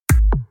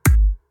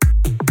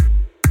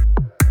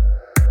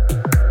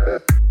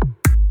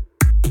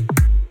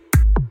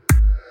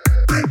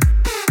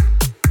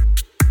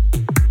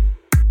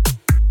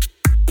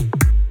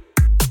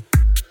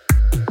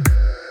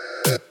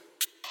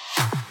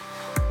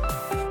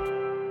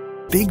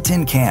Big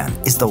Tin Can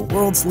is the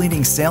world's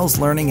leading sales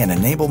learning and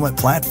enablement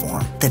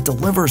platform that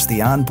delivers the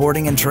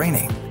onboarding and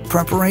training,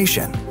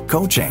 preparation,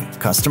 coaching,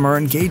 customer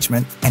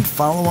engagement, and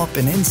follow-up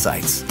and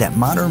insights that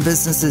modern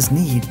businesses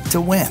need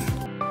to win.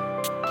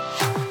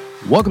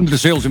 Welcome to the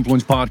Sales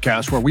Influence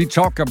Podcast, where we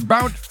talk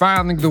about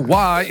finding the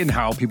why in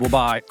how people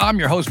buy. I'm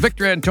your host,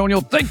 Victor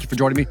Antonio. Thank you for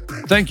joining me.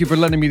 Thank you for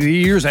lending me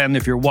the ears. And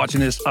if you're watching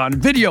this on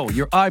video,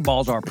 your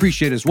eyeballs are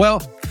appreciated as well.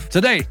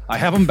 Today, I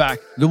have him back,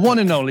 the one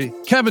and only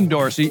Kevin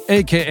Dorsey,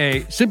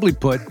 a.k.a. simply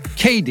put,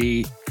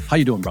 KD. How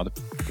you doing, brother?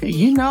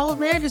 You know,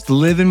 man, just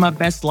living my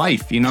best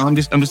life. You know, I'm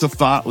just a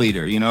thought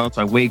leader, you know?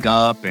 So I wake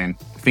up and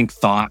think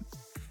thought,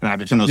 and I have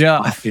to turn those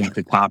thoughts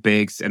into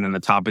topics, and then the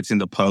topics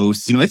into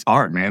posts. You know, it's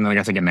hard, man. I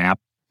guess I take a nap.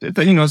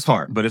 You know, it's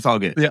hard, but it's all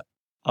good. Yeah,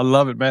 I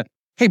love it, man.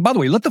 Hey, by the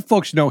way, let the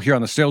folks know here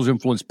on the Sales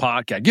Influence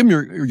Podcast. Give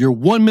them your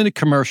 1 minute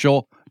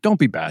commercial. Don't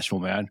be bashful,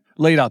 man.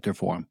 Lay it out there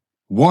for them.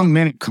 1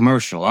 minute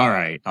commercial. All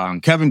right.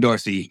 Kevin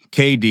Dorsey,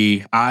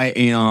 KD. I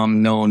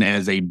am known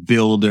as a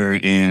builder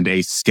and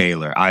a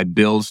scaler. I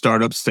build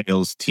startup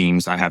sales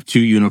teams. I have 2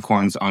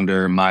 unicorns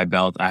under my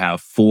belt. I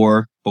have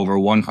 4 over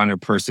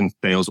 100-person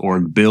sales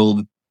org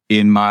build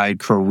in my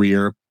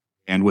career,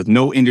 and with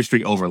no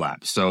industry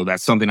overlap. So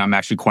that's something I'm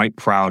actually quite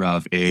proud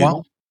of.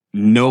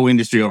 No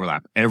industry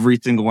overlap. Every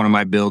single one of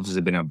my builds has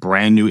been a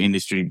brand new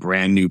industry,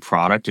 brand new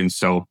product. And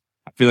so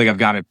I feel like I've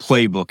got a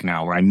playbook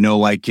now where I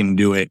know I can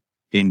do it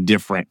in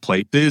different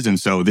places. And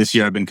so this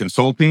year I've been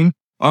consulting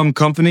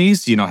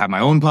companies, you know, have my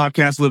own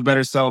podcast, Live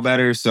Better, Sell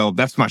Better. So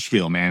that's my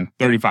spiel, man.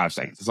 35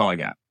 seconds. That's all I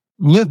got.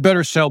 Live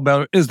Better, Sell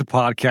Better is the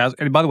podcast.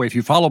 And by the way, if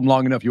you follow them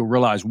long enough, you'll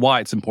realize why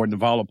it's important to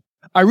follow them.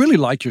 I really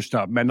like your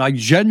stuff, man.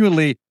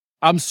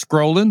 I'm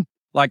scrolling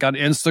like on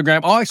Instagram.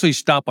 I'll actually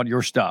stop on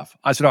your stuff.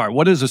 I said, all right,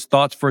 what is his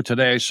thoughts for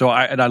today?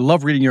 I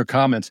love reading your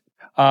comments.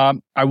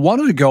 I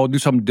wanted to go do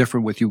something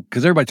different with you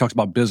because everybody talks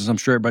about business. I'm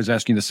sure everybody's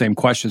asking the same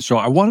question. So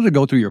I wanted to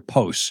go through your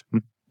posts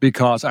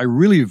because I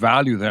really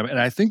value them.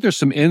 And I think there's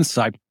some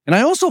insight. And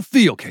I also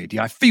feel,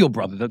 KD,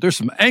 brother, that there's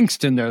some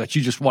angst in there that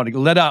you just want to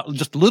let out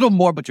just a little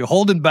more, but you're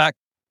holding back.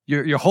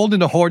 You're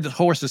holding the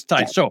horses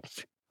tight. So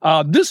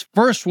this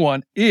first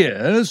one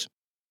is,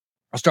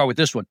 I'll start with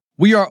this one.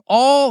 We are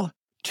all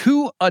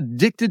too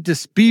addicted to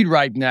speed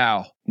right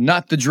now,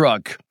 not the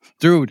drug.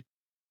 Dude,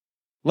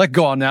 let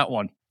go on that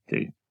one.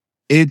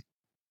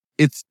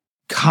 It's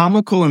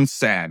comical and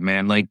sad,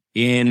 man. Like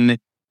in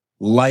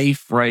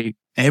life, right?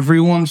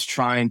 Everyone's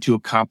trying to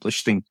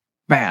accomplish things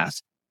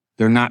fast.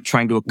 They're not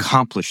trying to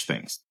accomplish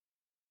things.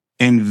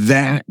 And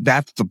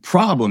that's the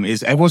problem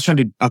is everyone's trying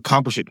to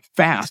accomplish it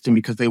fast. And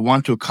because they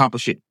want to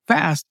accomplish it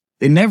fast,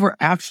 they never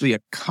actually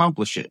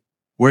accomplish it.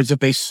 Whereas if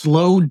they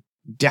slowed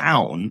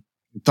down,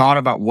 thought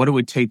about what it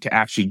would take to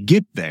actually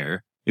get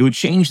there, it would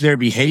change their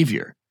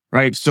behavior,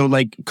 right? So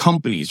like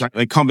companies, right?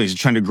 Like companies are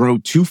trying to grow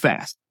too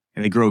fast.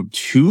 And they grow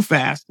too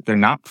fast. They're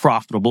not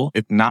profitable.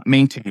 It's not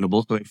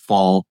maintainable. So they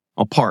fall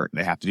apart.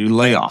 They have to do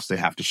layoffs. They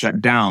have to shut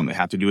down. They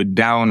have to do a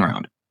down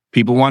round.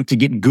 People want to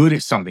get good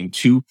at something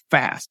too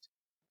fast.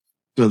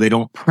 So they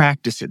don't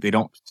practice it. They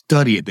don't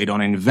study it. They don't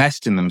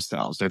invest in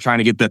themselves. They're trying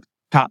to get the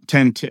top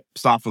 10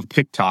 tips off of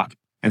TikTok.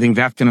 I think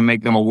that's going to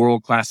make them a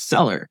world-class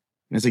seller.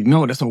 And it's like,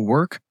 no, it doesn't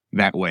work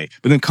that way.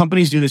 But then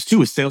companies do this too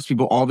with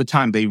salespeople all the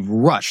time. They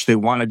rush. They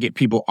want to get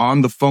people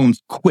on the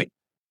phones quick.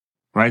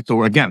 Right?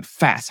 So again,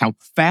 fast. How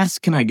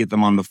fast can I get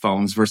them on the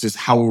phones versus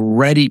how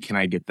ready can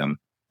I get them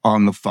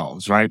on the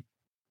phones? Right?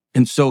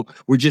 And so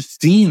we're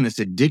just seeing this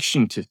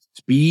addiction to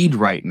speed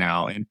right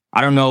now. And I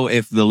don't know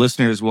if the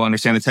listeners will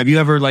understand this. Have you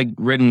ever like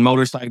ridden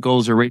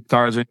motorcycles or race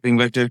cars or anything,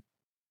 Victor?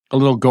 A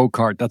little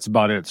go-kart. That's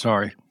about it.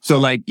 Sorry. So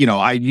like, you know,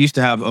 I used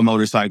to have a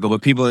motorcycle,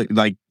 but people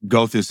like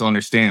go through this to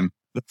understand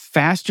the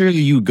faster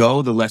you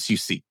go, the less you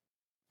see.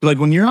 Like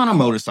when you're on a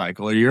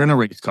motorcycle or you're in a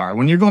race car,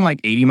 when you're going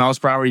like 80 miles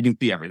per hour, you can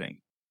see everything.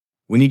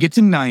 When you get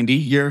to 90,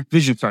 your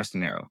vision starts to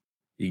narrow.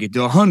 You get to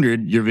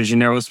 100, your vision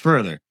narrows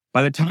further.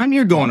 By the time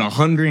you're going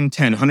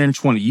 110,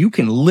 120, you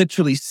can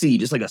literally see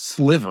just like a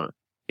sliver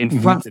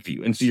in front of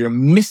you. And so you're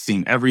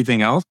missing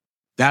everything else.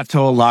 That's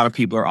how a lot of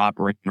people are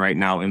operating right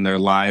now in their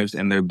lives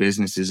and their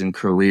businesses and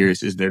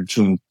careers is they're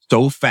doing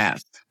so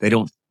fast. They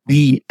don't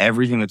see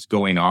everything that's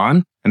going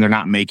on and they're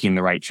not making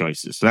the right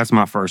choices. So that's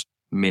my first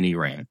mini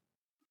rant.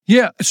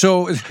 Yeah.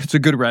 So it's a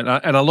good rant.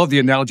 And I love the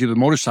analogy of the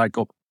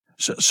motorcycle.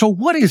 So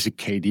what is it,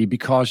 KD?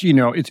 Because, you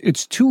know,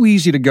 it's too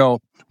easy to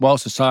go, well,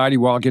 society,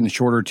 we're all getting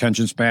shorter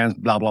attention spans,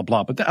 blah, blah,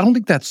 blah. But I don't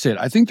think that's it.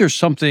 I think there's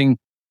something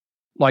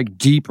like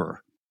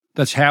deeper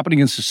that's happening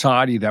in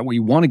society that we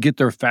want to get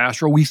there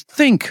faster. Or we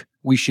think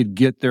we should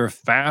get there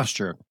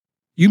faster.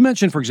 You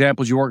mentioned, for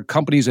example, your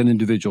companies and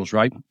individuals,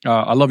 right?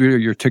 I love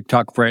your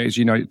TikTok phrase,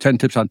 you know, 10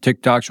 tips on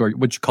TikToks, or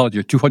what you call it,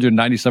 your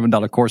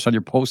 $297 course on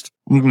your post,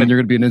 and you're going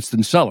to be an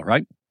instant seller,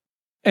 right?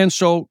 And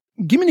so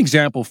give me an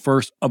example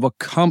first of a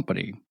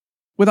company,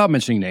 without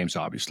mentioning names,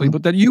 obviously,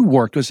 but that you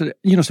worked with,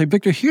 you know, say,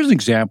 Victor, here's an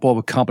example of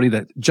a company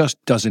that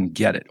just doesn't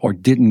get it or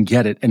didn't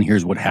get it, and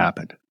here's what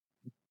happened.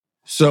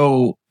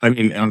 So, I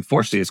mean,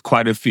 unfortunately, it's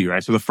quite a few,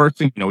 right? So the first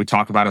thing, we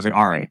talk about is like,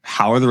 all right,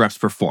 how are the reps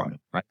performing,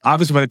 right?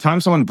 Obviously, by the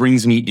time someone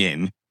brings me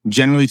in,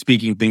 generally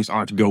speaking, things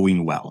aren't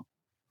going well,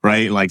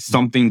 right? Like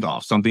something's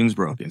off, something's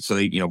broken. So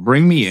they,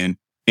 bring me in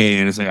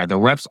and it's like, the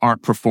reps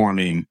aren't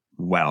performing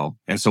well.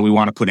 And so we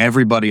want to put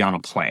everybody on a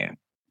plan.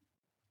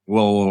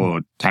 Well,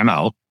 time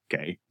out.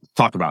 Okay. Let's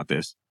talk about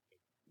this.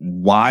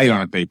 Why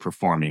aren't they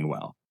performing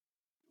well?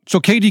 So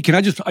KD,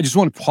 I just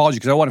want to pause you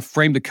because I want to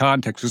frame the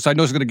context because I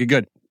know it's going to get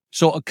good.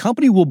 So a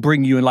company will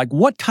bring you in, like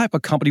what type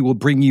of company will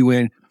bring you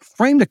in?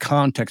 Frame the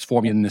context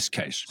for me in this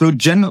case. So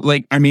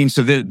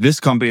this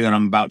company that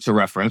I'm about to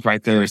reference,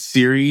 right? They're a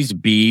Series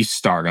B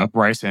startup,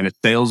 right? And a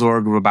sales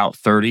org of about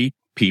 30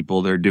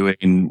 people. They're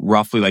doing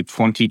roughly like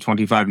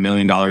 $25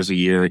 million a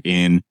year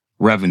in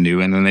revenue.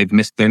 And then they've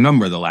missed their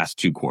number the last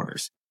 2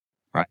 quarters.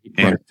 Right.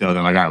 And so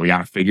they're like, all right, we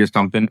got to figure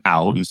something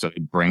out. And so they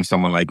bring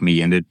someone like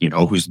me in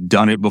who's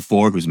done it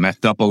before, who's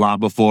messed up a lot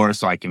before.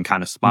 So I can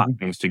kind of spot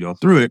things to go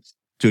through it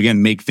to,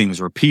 again, make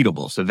things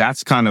repeatable. So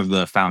that's kind of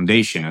the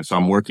foundation. And so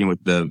I'm working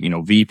with the,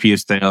 VP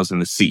of sales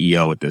and the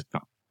CEO at this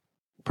time.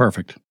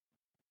 Perfect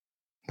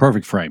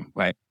frame.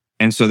 Right.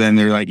 And so then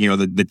they're like,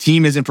 the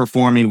team isn't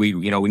performing. We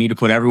need to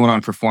put everyone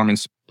on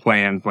performance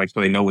plans, like,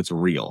 so they know it's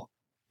real.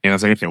 And I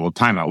was like, okay, well,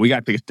 time out. We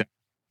got to take a step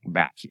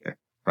back here.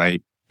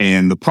 Right.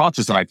 And the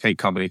process that I take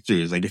companies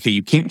through is like, okay,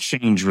 you can't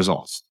change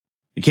results.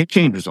 You can't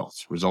change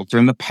results. Results are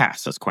in the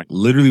past. That's quite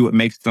literally what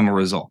makes them a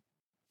result.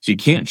 So you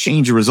can't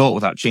change a result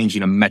without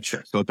changing a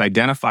metric. So let's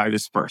identify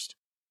this first.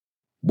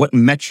 What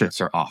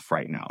metrics are off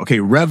right now? Okay,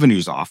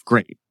 revenue's off.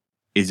 Great.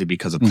 Is it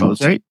because of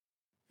close rate?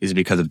 Is it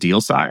because of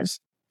deal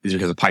size? Is it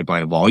because of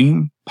pipeline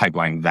volume,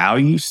 pipeline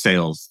value,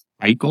 sales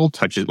cycle,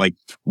 touches? Like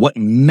what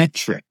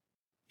metric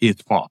is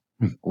off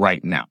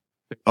right now?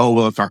 Oh,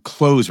 well, it's our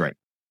close rate.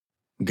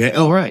 Okay.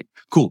 All right.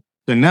 Cool.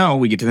 So now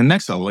we get to the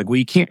next level. Like, well,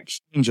 you can't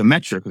change a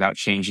metric without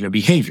changing a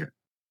behavior.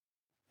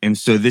 And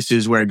so this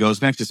is where it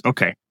goes next is,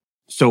 okay,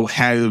 so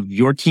have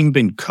your team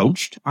been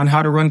coached on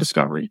how to run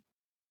discovery?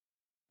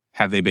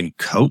 Have they been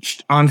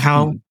coached on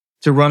how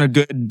to run a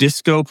good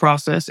disco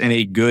process and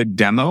a good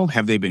demo?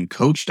 Have they been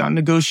coached on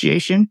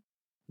negotiation?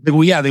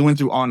 Well, yeah, they went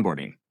through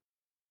onboarding.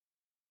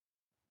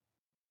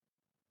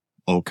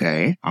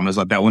 Okay. I'm going to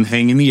let that one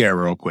hang in the air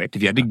real quick.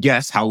 If you had to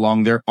guess how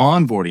long their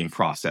onboarding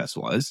process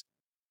was,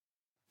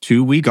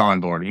 2-week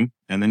onboarding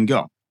and then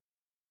go.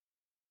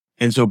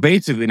 And so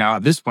basically now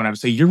at this point, I would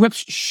say your reps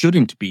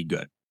shouldn't be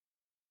good.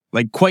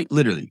 Like quite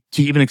literally,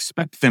 to even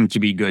expect them to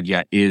be good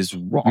yet is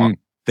wrong.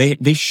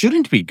 They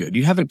shouldn't be good.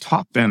 You haven't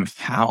taught them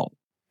how.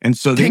 And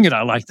so dang it,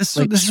 I like this.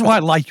 Like, this is why I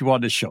like you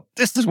on this show.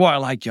 This is why I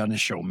like you on this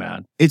show,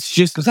 man. It's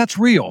just because that's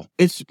real.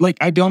 It's like,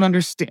 I don't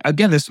understand.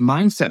 Again, this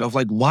mindset of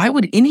like, why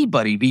would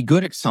anybody be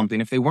good at something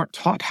if they weren't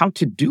taught how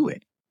to do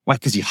it? Why?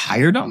 Because you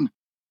hired them?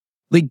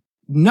 Like,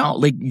 no,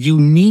 like you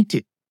need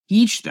to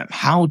teach them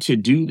how to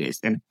do this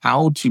and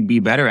how to be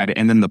better at it.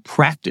 And then the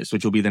practice,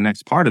 which will be the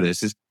next part of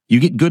this, is you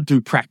get good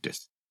through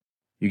practice.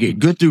 You get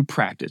good through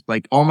practice.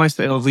 Like all my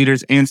sales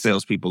leaders and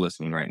salespeople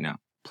listening right now,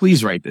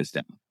 please write this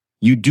down.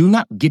 You do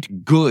not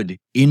get good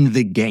in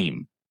the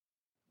game.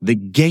 The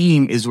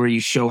game is where you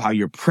show how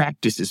your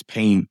practice is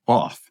paying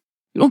off.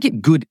 You don't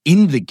get good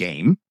in the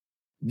game.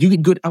 You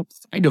get good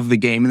outside of the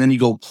game and then you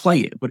go play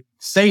it. But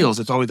sales,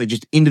 it's always like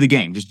just into the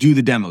game. Just do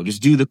the demo.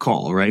 Just do the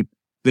call, right?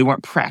 They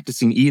weren't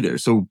practicing either.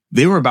 So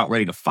they were about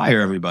ready to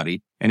fire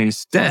everybody. And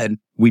instead,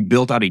 we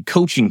built out a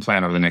coaching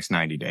plan over the next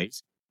 90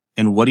 days.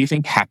 And what do you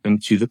think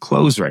happened to the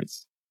close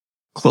rates?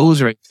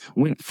 Close rates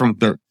went from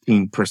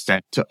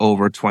 13% to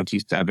over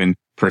 27%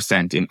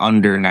 in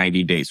under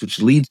 90 days, which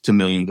leads to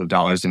millions of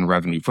dollars in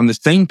revenue from the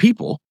same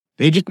people.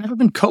 They just never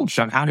been coached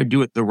on how to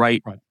do it the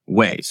right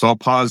way. So I'll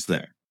pause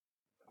there.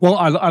 Well,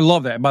 I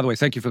love that. And by the way,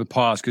 thank you for the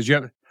pause because you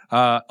have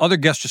other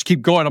guests just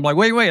keep going. I'm like,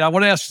 wait, I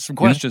want to ask you some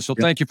questions. So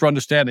thank you for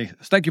understanding.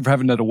 Thank you for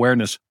having that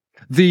awareness.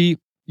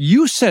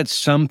 You said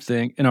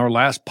something in our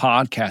last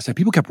podcast that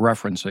people kept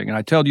referencing. And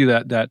I tell you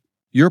that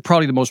you're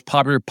probably the most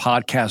popular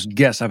podcast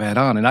guest I've had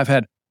on.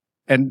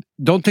 And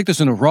don't take this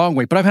in the wrong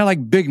way, but I've had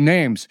like big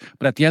names.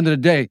 But at the end of the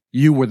day,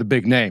 you were the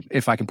big name,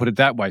 if I can put it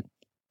that way.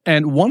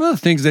 And one of the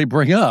things they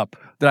bring up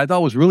that I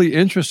thought was really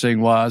interesting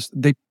was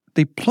they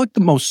plucked the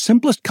most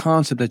simplest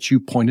concept that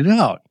you pointed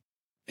out.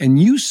 And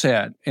you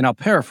said, and I'll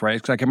paraphrase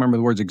because I can't remember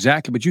the words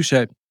exactly, but you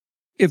said,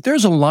 if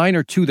there's a line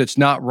or two that's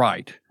not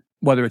right,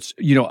 whether it's,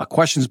 a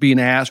question's being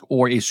asked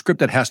or a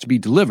script that has to be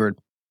delivered,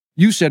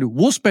 you said,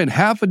 we'll spend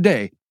half a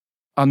day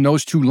on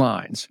those 2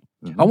 lines.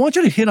 I want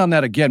you to hit on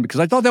that again because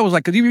I thought that was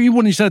like, because even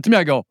when you said it to me,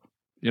 I go,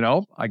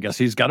 I guess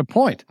he's got a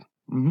point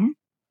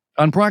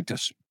on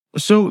practice.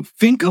 So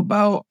think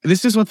about,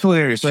 this is what's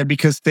hilarious, right?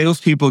 Because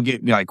salespeople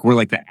get like, we're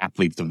like the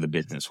athletes of the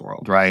business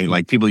world, right?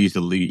 Like people used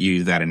to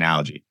use that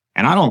analogy.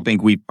 And I don't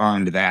think we've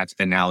earned that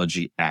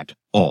analogy at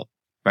all,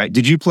 right?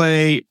 Did you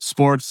play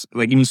sports,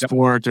 like any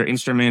sport or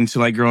instruments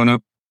like growing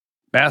up?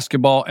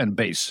 Basketball and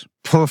bass.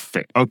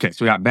 Perfect. Okay.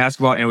 So we got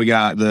basketball and we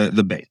got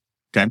the bass.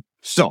 Okay.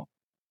 So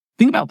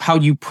think about how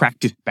you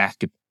practice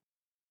basketball.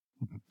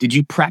 Did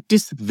you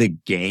practice the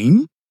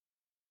game?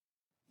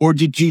 Or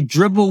did you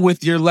dribble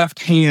with your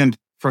left hand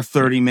for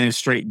 30 minutes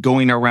straight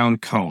going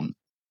around cone?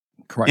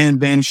 Correct. and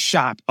then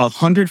shot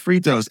 100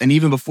 free throws. And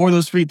even before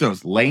those free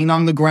throws, laying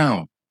on the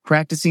ground,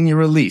 practicing your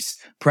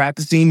release.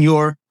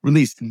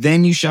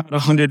 Then you shot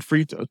 100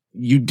 free throws.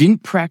 You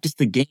didn't practice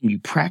the game. You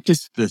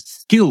practiced the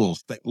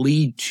skills that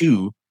lead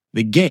to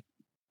the game,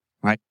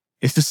 right?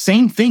 It's the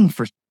same thing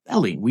for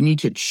selling. We need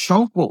to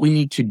chunk what we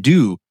need to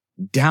do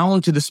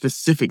down to the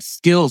specific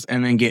skills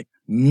and then get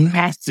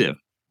massive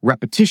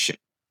repetition,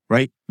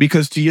 right?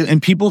 Because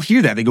and people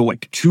hear that. They go,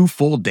 like, 2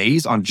 full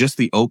days on just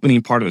the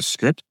opening part of a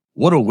script?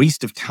 What a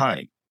waste of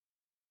time.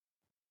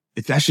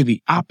 It's actually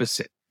the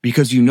opposite,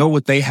 because you know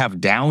what they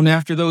have down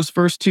after those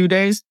first 2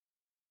 days?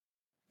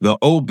 The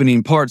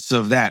opening parts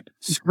of that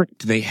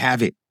script, they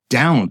have it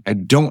down. I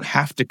don't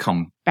have to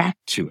come back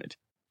to it.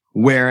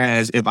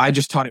 Whereas if I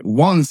just taught it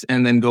once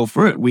and then go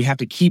for it, we have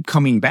to keep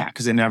coming back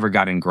because it never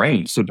got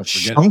ingrained. So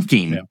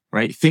chunking,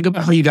 right? Think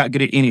about how you got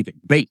good at anything.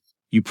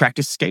 You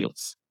practice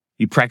scales.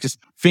 You practice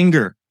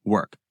finger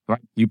work, right?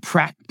 You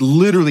practice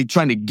literally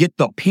trying to get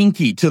the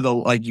pinky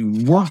to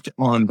you worked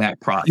on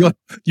that process.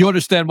 You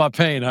understand my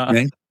pain, huh?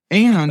 Right?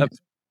 And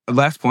the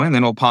last point, and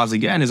then I'll pause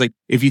again, is like,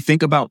 if you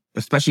think about,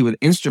 especially with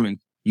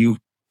instruments, you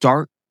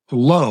start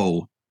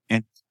low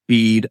and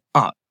speed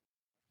up,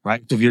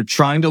 right? So if you're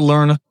trying to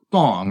learn a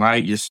song,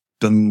 right? You're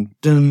dun,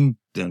 dun,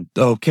 dun,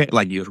 okay.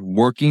 Like, you're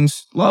working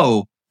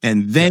slow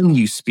and then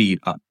you speed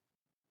up.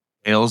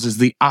 Sales is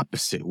the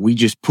opposite. We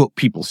just put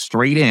people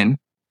straight in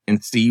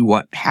and see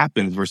what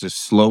happens versus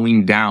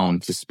slowing down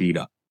to speed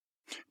up.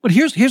 But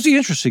here's the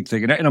interesting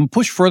thing, and I'm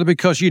pushed further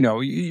because,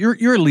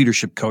 you're a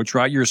leadership coach,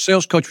 right? You're a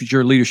sales coach, but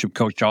you're a leadership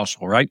coach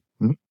also, right?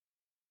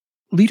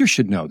 Mm-hmm. Leaders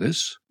should know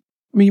this.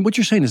 I mean, what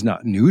you're saying is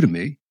not new to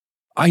me.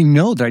 I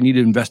know that I need to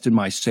invest in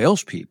my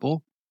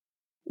salespeople.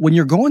 When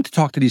you're going to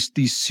talk to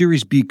these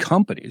Series B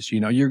companies,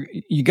 you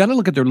got to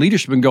look at their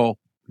leadership and go,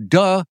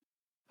 duh.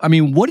 I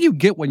mean, what do you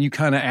get when you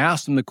kind of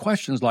ask them the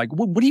questions like,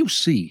 what do you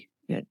see?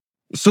 Yeah.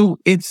 So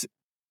it's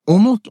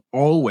almost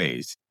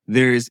always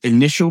there's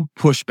initial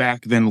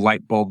pushback, then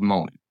light bulb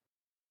moment,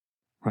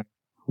 right?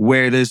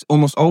 Where there's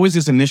almost always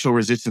this initial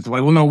resistance.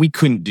 Like, well, no, we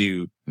couldn't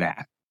do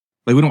that.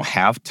 Like, we don't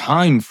have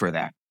time for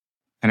that.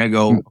 And I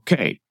go,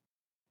 okay,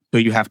 so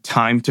you have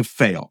time to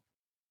fail.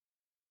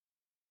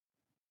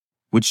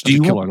 Which do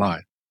you killer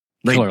line?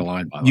 Killer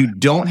line, by the way. You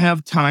don't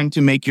have time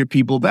to make your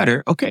people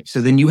better. Okay,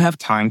 so then you have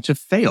time to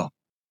fail.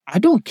 I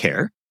don't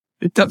care.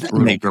 It doesn't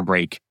make or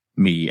break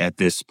me at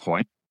this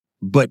point.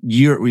 But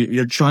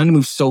you're trying to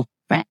move so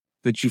fast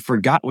that you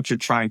forgot what you're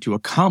trying to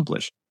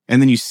accomplish.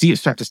 And then you see it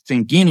start to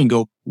sink in and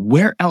go,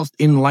 where else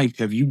in life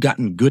have you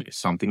gotten good at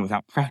something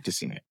without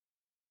practicing it?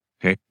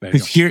 Okay.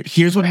 Because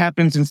here's what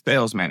happens in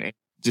sales, man.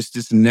 Just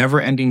this never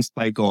ending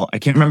cycle. I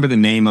can't remember the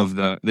name of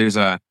there's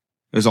a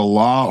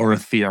law or a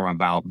theorem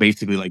about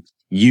basically like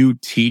you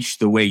teach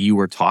the way you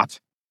were taught.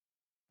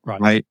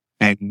 Right.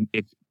 And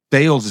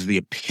sales is the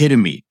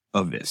epitome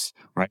of this,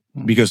 right?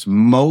 Mm-hmm. Because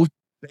most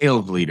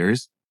sales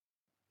leaders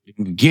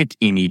didn't get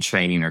any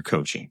training or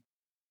coaching.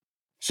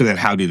 So then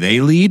how do they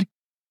lead?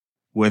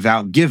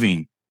 Without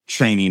giving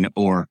training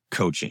or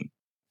coaching.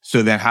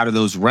 So then how do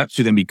those reps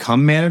who then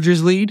become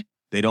managers lead?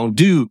 They don't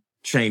do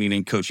training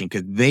and coaching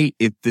because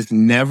it's this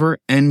never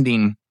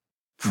ending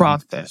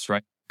process,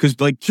 right? Because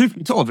like, truth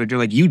be told, they're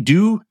like, you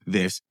do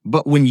this,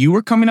 but when you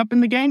were coming up in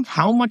the game,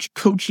 how much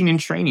coaching and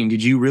training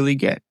did you really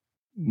get?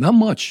 Not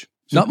much.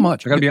 Not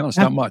much. I gotta be honest,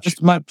 not much.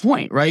 That's my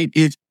point, right?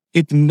 It's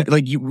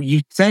like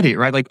you said it,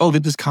 right? Like, oh,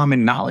 this is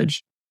common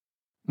knowledge.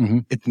 Mm-hmm.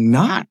 It's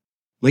not.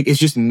 Like, it's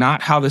just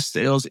not how the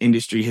sales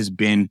industry has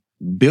been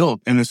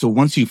built. And then so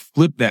once you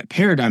flip that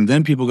paradigm,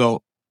 then people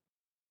go,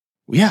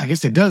 well, yeah, I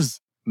guess it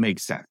does make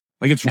sense.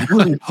 Like, it's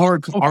really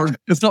hard.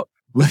 It's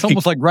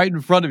almost like right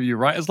in front of you,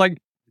 right? It's like,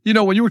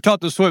 when you were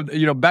taught to swim,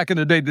 back in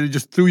the day, they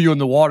just threw you in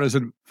the waters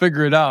and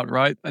figure it out,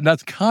 right? And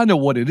that's kind of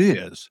what it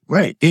is.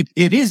 Right. It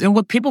is. And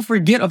what people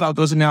forget about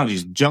those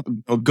analogies,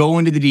 go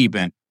into the deep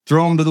end,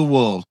 throw them to the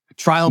wolves,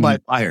 trial by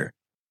fire.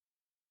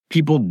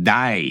 People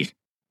die.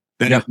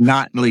 That is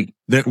not like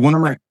that. One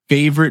of my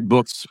favorite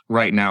books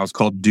right now is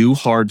called Do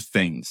Hard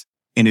Things.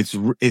 And it's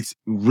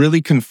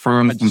really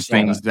confirmed some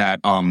things that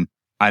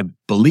I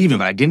believe in,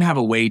 but I didn't have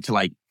a way to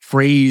like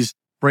phrase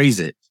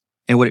it.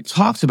 And what it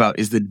talks about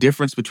is the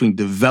difference between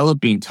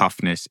developing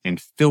toughness and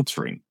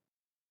filtering,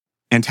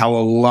 and how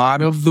a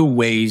lot of the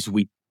ways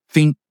we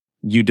think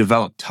you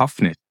develop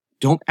toughness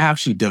don't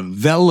actually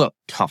develop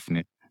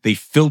toughness. They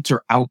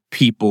filter out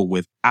people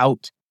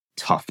without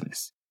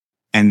toughness.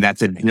 And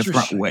that's a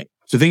different way.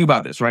 So think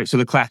about this, right? So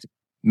the classic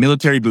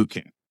military boot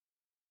camp.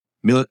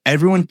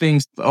 Everyone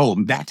thinks, oh,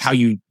 that's how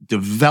you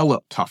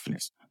develop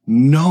toughness.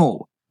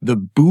 No, the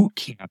boot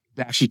camp is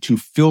actually to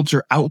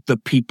filter out the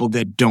people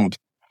that don't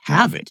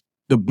have it.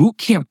 The boot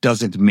camp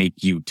doesn't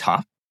make you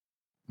tough.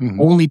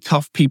 Mm-hmm. Only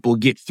tough people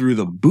get through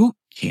the boot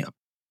camp.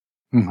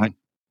 Mm-hmm.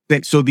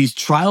 Right? So these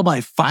trial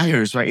by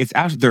fires, right? It's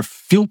actually, they're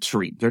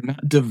filtering. They're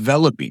not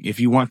developing. If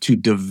you want to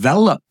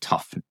develop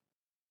toughness,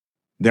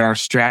 there are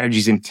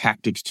strategies and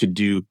tactics to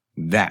do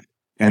that.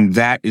 And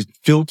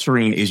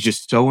filtering is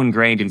just so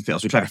ingrained in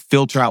sales. We try to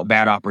filter out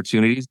bad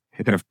opportunities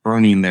instead of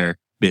earning their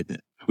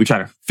business. We try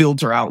to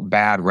filter out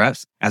bad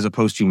reps as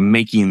opposed to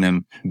making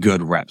them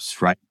good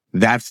reps, right?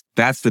 That's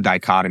the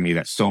dichotomy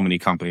that so many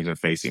companies are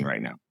facing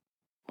right now.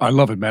 I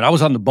love it, man. I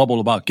was on the bubble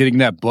about getting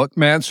that book,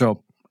 man.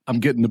 So I'm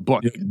getting the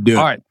book. Dude.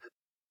 All right.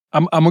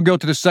 I'm going to go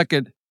to the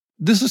second.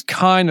 This is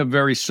kind of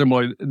very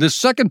similar. The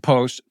second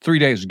post 3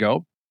 days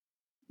ago,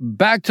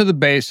 back to the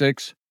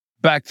basics,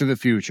 back to the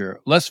future.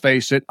 Let's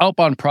face it,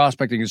 outbound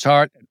prospecting is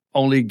hard,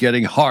 only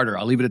getting harder.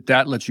 I'll leave it at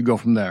that. Let you go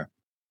from there.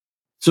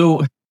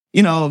 So,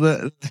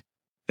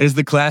 there's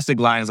the classic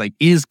line is like,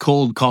 is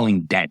cold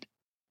calling dead?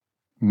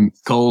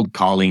 Cold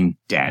calling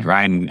dead,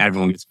 right? And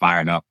everyone gets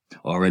fired up.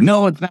 Or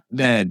no, it's not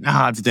dead.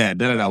 Nah, it's dead.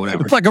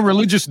 Whatever. It's like a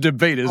religious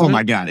debate, isn't it? Oh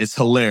my God, it's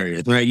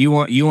hilarious, right? You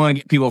want to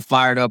get people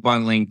fired up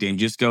on LinkedIn,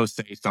 just go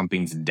say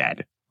something's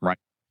dead, right?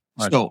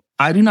 So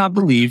I do not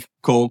believe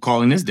cold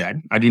calling is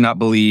dead. I do not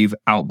believe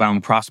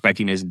outbound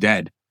prospecting is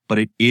dead, but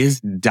it is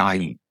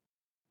dying.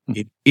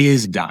 It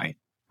is dying,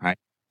 right?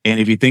 And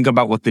if you think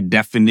about what the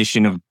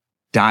definition of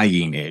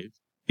dying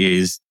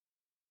is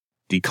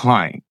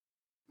decline,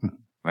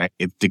 right?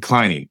 It's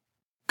declining.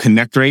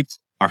 Connect rates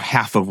are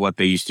half of what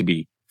they used to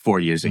be 4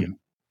 years ago.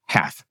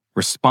 Half.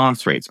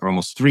 Response rates are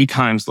almost 3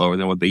 times lower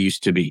than what they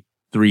used to be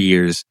 3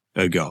 years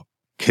ago.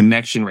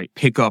 Connection rate,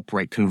 pickup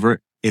rate,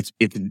 convert. It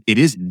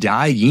is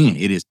dying.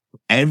 It is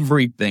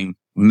everything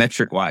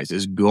metric wise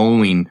is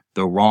going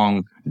the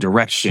wrong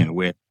direction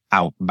with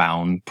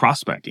outbound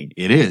prospecting.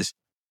 It is.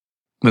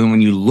 But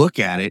when you look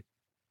at it,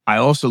 I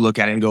also look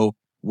at it and go,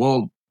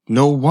 well,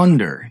 no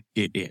wonder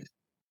it is,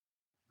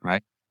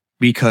 right?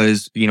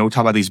 Because, we talk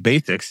about these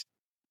basics.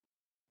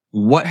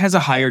 What has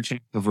a higher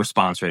chance of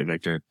response rate,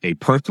 Victor? A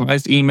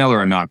personalized email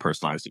or a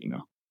non-personalized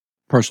email?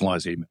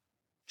 Personalized email.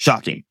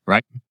 Shocking,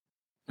 right?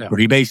 Yeah.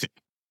 Pretty basic.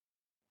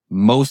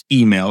 Most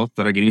emails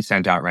that are getting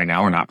sent out right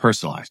now are not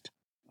personalized.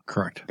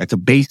 Correct. That's a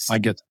base. I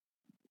get them.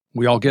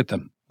 We all get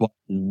them. Well,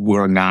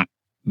 we're not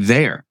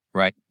there,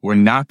 right? We're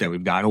not there.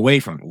 We've gotten away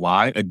from it.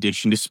 Why?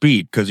 Addiction to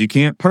speed. Because you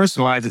can't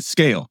personalize at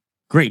scale.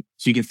 Great.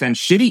 So you can send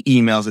shitty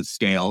emails at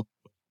scale.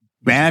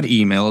 Bad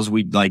emails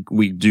we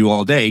do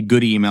all day.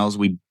 Good emails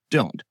we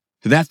don't.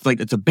 So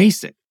it's a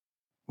basic.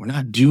 We're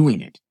not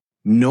doing it.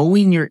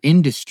 Knowing your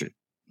industry.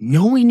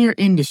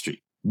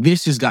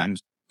 This has gotten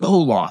so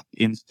lost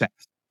in sex.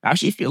 I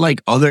actually feel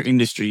like other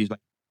industries, like,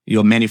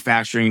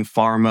 manufacturing,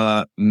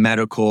 pharma,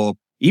 medical,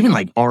 even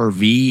like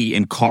RV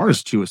and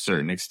cars to a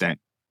certain extent,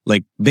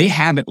 like they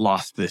haven't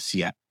lost this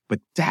yet, but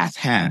that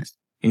has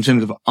in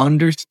terms of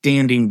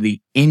understanding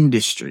the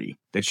industry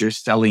that you're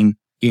selling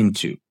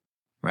into,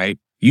 right?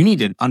 You need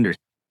to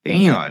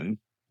understand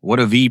what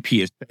a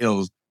VP of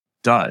sales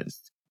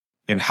does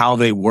and how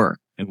they work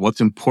and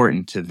what's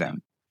important to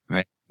them,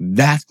 right?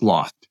 That's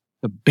lost.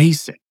 The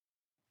basic,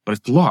 but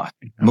it's lost.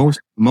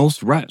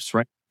 Most reps,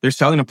 right? They're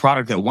selling a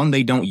product that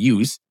they don't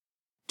use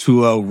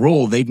to a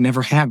role they've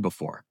never had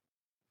before,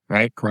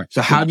 right? Correct.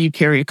 So how do you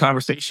carry a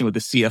conversation with the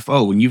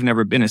CFO when you've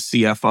never been a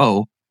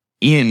CFO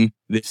in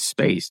this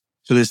space?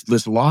 So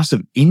this loss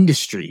of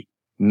industry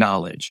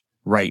knowledge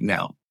right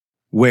now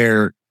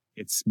where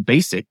it's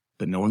basic,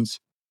 but no one's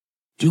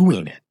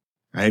doing it,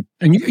 right?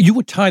 And you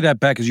would tie that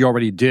back, as you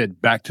already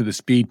did, back to the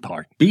speed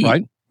part,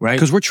 right? Right.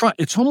 Because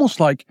it's almost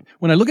like,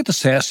 when I look at the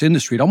SaaS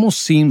industry, it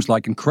almost seems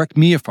like, and correct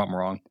me if I'm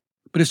wrong,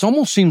 but it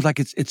almost seems like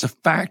it's a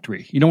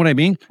factory. You know what I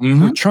mean?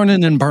 Mm-hmm. We're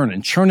churning and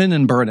burning.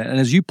 And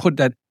as you put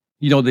that,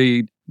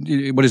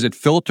 what is it?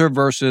 Filter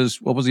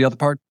versus, what was the other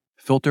part?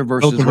 Filter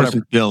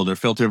versus build, or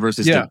filter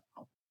versus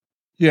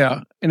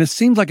Yeah. And it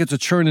seems like it's a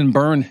churn and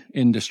burn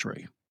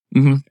industry.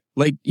 Mm-hmm.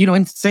 Like,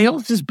 and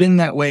sales has been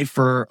that way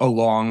for a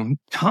long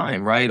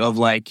time, right? Of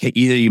like,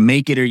 either you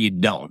make it or you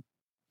don't.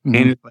 Mm-hmm.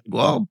 And it's like,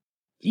 well,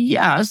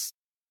 yes,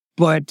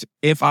 but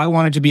if I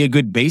wanted to be a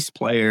good bass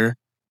player,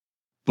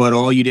 but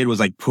all you did was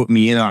like put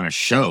me in on a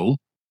show,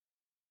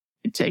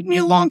 it'd take me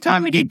a long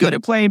time to get good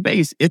at playing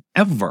bass, if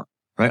ever,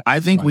 right? I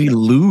think we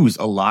lose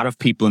a lot of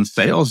people in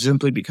sales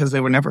simply because they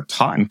were never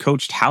taught and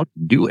coached how to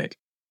do it,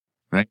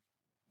 right?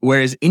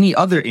 Whereas any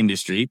other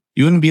industry,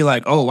 you wouldn't be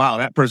like, oh, wow,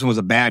 that person was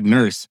a bad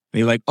nurse.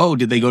 They're like, oh,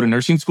 did they go to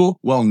nursing school?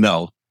 Well,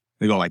 no.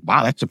 They go like,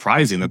 wow, that's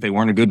surprising that they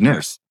weren't a good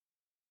nurse.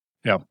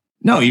 Yeah.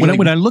 No.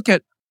 When I look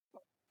at,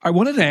 I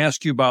wanted to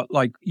ask you about,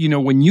 like,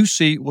 when you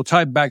see, we'll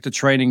tie it back to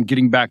training,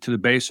 getting back to the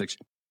basics,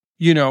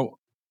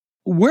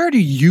 where do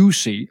you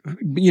see,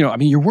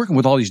 you're working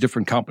with all these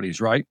different companies,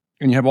 right?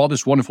 And you have all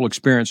this wonderful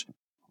experience.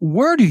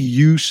 Where do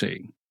you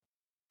see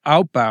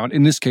outbound,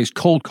 in this case,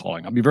 cold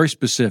calling? I'll be very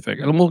specific,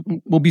 and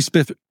we'll be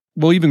specific.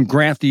 We'll even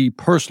grant the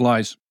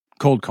personalized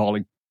cold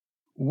calling.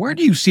 Where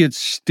do you see it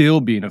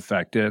still being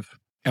effective?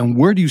 And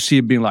where do you see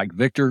it being like,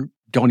 Victor,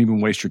 don't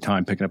even waste your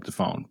time picking up the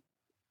phone?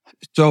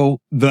 So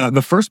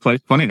the first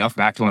place, funny enough,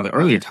 back to one of the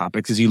earlier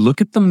topics, is you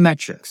look at the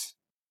metrics,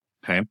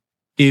 okay?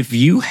 If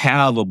you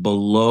have a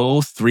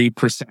below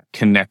 3%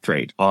 connect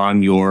rate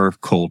on your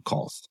cold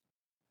calls,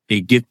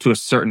 it gets to a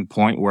certain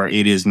point where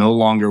it is no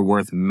longer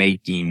worth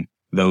making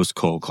those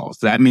cold calls.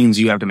 That means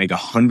you have to make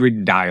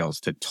 100 dials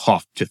to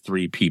talk to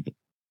 3 people.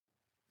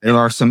 There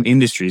are some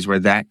industries where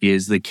that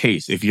is the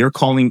case. If you're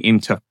calling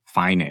into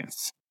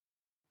finance,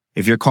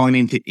 If you're calling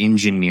into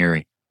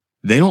engineering,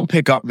 they don't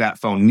pick up that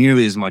phone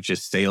nearly as much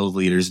as sales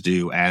leaders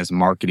do, as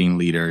marketing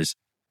leaders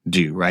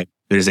do, right?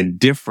 There's a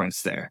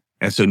difference there.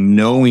 And so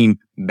knowing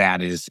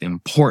that is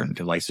important.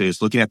 Like, so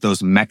it's looking at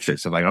those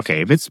metrics of like,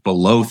 okay, if it's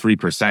below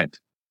 3%,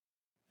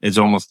 it's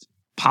almost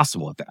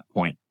possible at that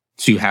point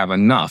to have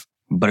enough.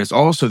 But it's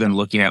also then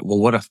looking at, well,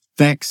 what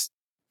affects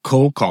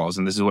cold calls?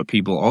 And this is what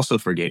people also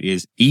forget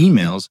is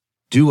emails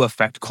do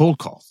affect cold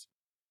calls.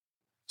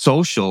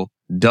 Social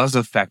does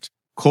affect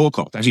cold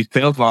calls. Actually,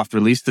 Salesloft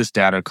released this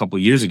data a couple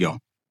of years ago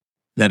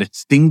that a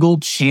single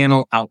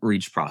channel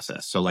outreach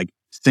process. So like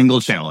single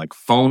channel, like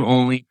phone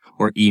only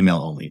or email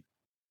only.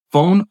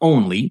 Phone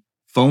only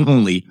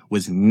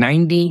was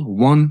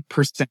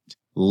 91%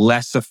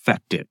 less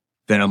effective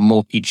than a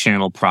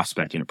multi-channel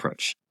prospecting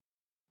approach.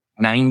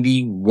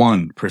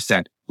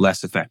 91%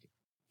 less effective.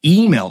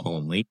 Email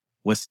only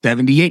was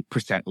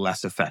 78%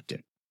 less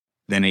effective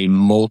than a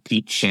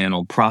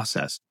multi-channel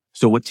process.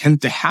 So what tends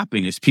to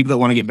happen is people that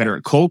want to get better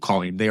at cold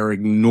calling, they are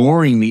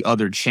ignoring the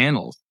other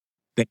channels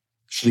that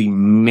actually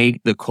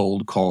make the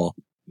cold call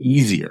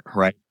easier,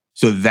 right?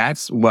 So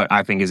that's what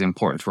I think is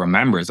important to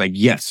remember is like,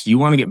 yes, you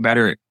want to get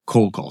better at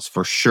cold calls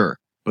for sure.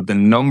 But the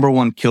number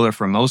one killer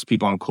for most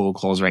people on cold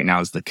calls right now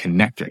is the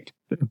connect rate.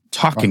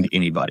 Talking to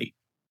anybody.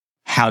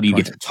 How do you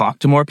get to talk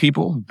to more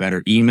people?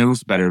 Better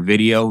emails, better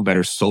video,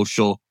 better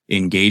social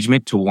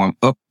engagement to warm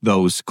up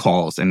those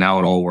calls. And now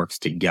it all works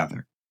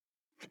together.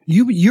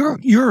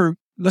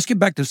 Let's get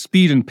back to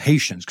speed and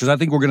patience, because I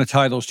think we're going to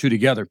tie those two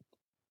together.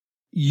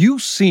 Your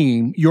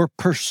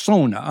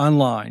persona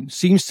online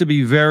seems to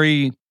be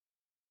very,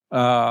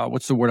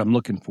 what's the word I'm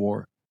looking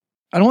for?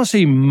 I don't want to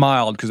say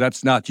mild, because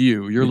that's not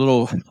you. You're a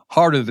little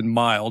harder than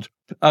mild.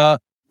 But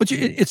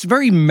it's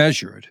very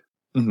measured.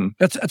 Mm-hmm.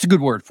 That's a good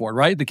word for it,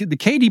 right? The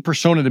KD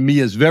persona to me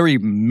is very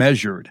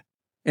measured.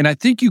 And I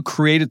think you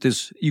created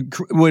this,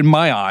 in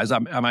my eyes, I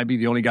might be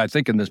the only guy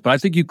thinking this, but I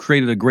think you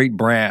created a great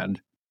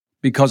brand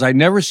because I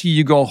never see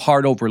you go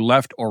hard over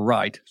left or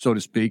right, so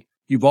to speak.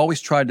 You've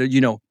always tried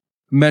to,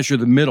 measure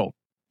the middle.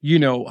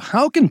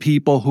 How can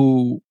people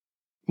who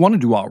want to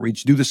do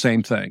outreach do the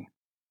same thing?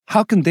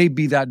 How can they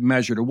be that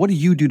measured? Or what do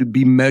you do to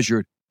be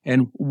measured?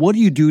 And what do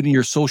you do in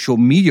your social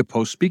media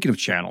posts, speaking of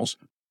channels,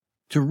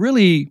 to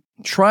really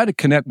try to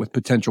connect with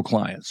potential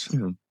clients?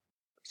 Mm-hmm.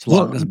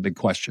 That's a big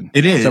question.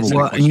 It is.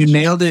 Well, and you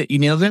nailed it. You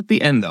nailed it at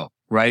the end, though,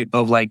 right?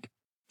 Of like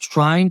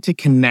trying to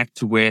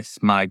connect with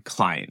my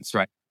clients,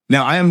 right?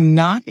 Now, I am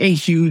not a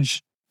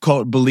huge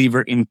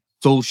believer in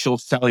social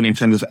selling in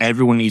terms of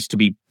everyone needs to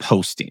be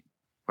posting,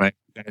 right?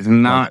 That is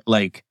not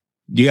like,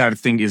 you got to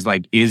think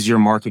is your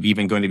market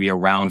even going to be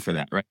around for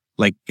that, right?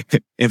 Like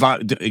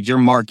if your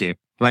market,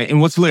 right?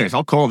 And what's hilarious,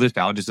 I'll call this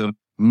out, just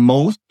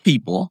most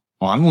people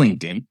on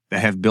LinkedIn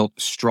that have built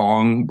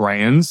strong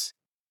brands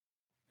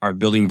are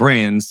building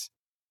brands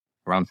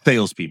around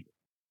salespeople,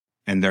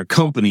 and their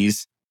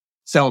companies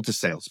sell to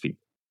salespeople.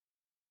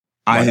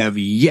 Right. I have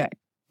yet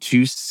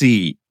to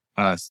see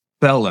a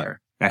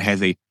seller that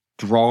has a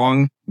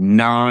strong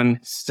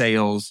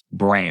non-sales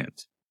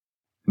brand,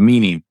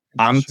 meaning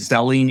I'm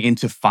selling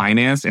into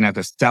finance, and as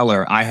a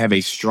seller, I have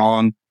a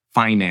strong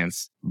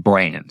finance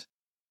brand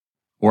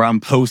where I'm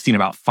posting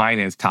about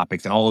finance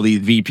topics, and all of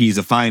these VPs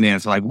of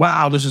finance are like,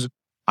 wow,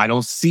 I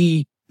don't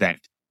see that.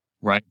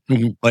 Right.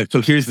 Mm-hmm. But so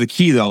here's the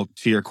key, though,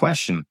 to your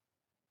question.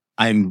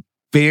 I'm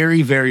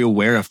very, very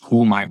aware of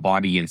who my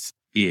audience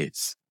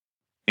is,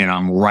 and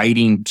I'm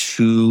writing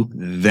to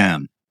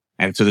them.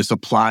 And so this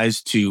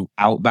applies to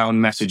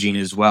outbound messaging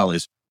as well,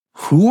 is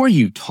who are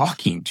you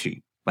talking to?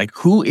 Like,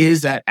 who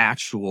is that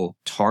actual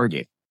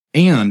target?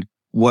 And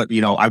what,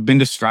 I've been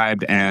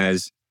described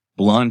as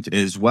blunt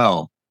as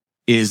well,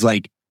 is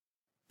like,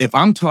 if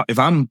I'm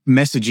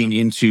messaging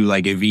into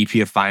like a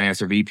VP of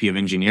finance or VP of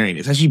engineering,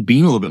 it's actually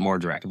being a little bit more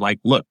direct. Like,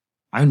 look,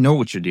 I know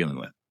what you're dealing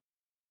with.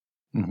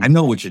 Mm-hmm. I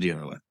know what you're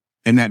dealing with.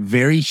 And that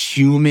very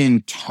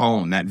human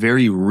tone, that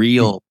very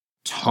real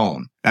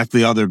tone, that's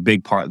the other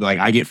big part. Like,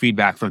 I get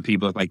feedback from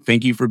people like,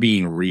 thank you for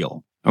being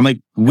real. I'm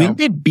like, when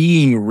did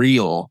being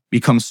real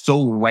become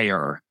so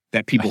rare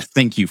that people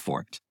thank you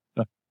for it?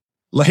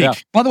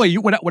 Like, by the way,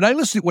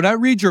 when I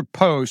read your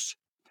posts,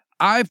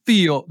 I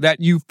feel that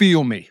you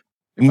feel me.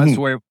 That's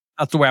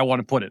the way I want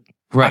to put it.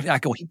 Right. I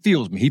go, he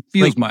feels me. He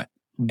feels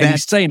and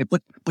he's saying it,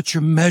 but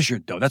you're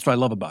measured though. That's what I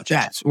love about you.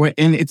 That's right.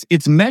 And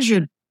it's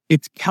measured,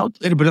 it's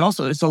calculated, but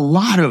also it's a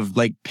lot of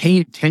like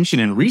paying attention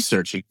and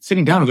researching,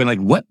 sitting down and going like,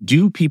 what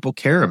do people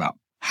care about?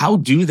 How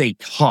do they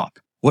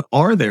talk? What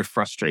are their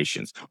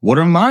frustrations? What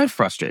are my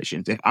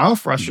frustrations? If I'm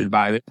frustrated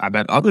by it, I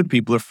bet other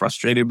people are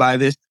frustrated by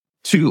this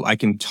too. I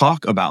can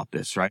talk about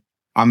this, right?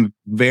 I'm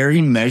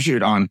very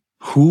measured on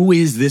who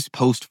is this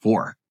post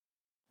for?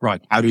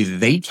 Right. How do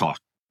they talk?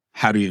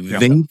 How do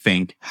they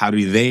think? How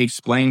do they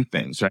explain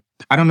things? Right.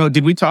 I don't know.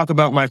 Did we talk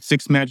about my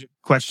 6 magic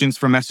questions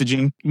for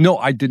messaging? No,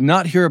 I did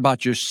not hear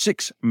about your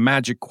 6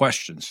 magic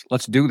questions.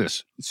 Let's do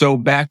this. So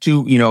back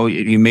to,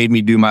 you made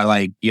me do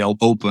my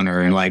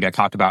opener, and like I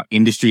talked about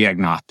industry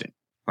agnostic,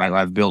 right?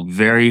 I've built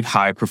very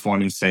high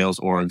performing sales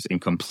orgs in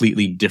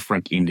completely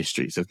different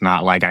industries. It's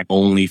not like I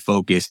only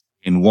focus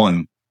in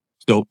one.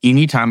 So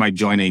anytime I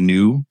join a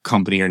new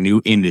company or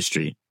new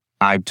industry,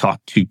 I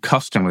talk to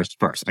customers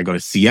first. I go to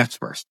CS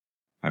first.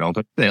 I don't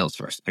go to sales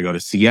first. I go to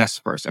CS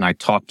first. And I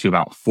talk to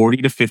about 40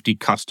 to 50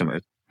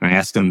 customers and I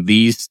ask them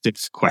these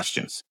 6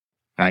 questions.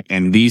 Right?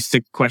 And these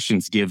 6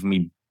 questions give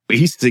me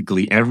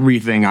basically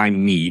everything I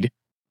need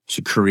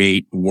to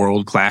create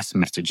world-class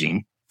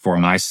messaging for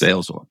my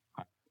sales org.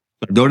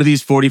 So go to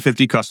these 40,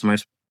 50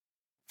 customers.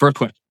 First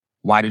question,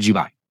 why did you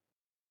buy?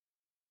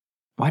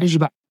 Why did you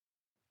buy?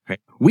 Okay.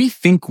 We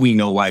think we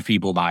know why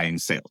people buy in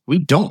sales. We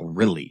don't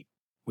really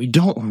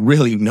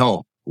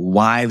know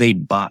why they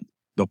bought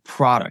the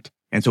product.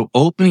 And so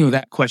opening with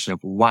that question of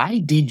why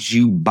did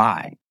you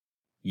buy?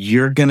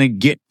 You're going to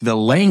get the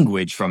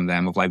language from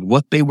them of like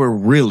what they were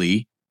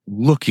really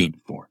looking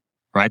for,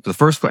 right? The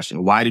first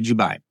question, why did you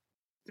buy?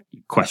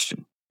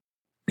 Question.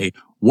 Hey,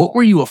 what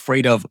were you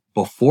afraid of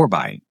before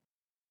buying?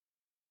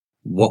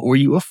 What were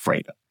you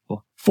afraid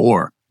of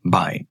before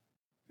buying?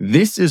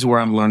 This is where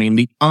I'm learning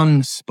the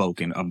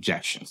unspoken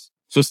objections.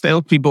 So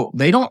salespeople,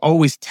 they don't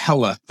always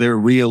tell us their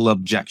real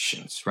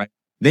objections, right?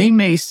 They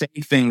may say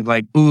things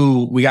like,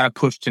 ooh, we got to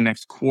push to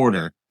next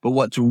quarter. But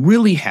what's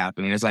really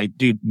happening is like,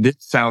 dude, this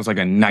sounds like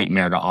a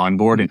nightmare to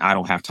onboard and I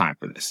don't have time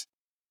for this.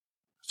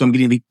 So I'm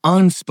getting the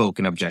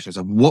unspoken objections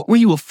of what were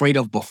you afraid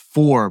of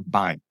before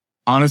buying?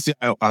 Honestly,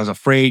 I was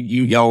afraid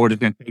y'all were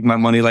going to take my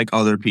money like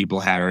other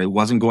people had, or it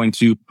wasn't going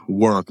to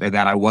work, or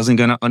that I wasn't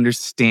going to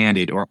understand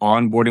it, or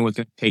onboarding was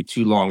going to take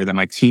too long, or that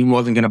my team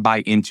wasn't going to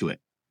buy into it.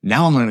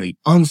 Now I'm learning the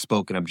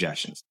unspoken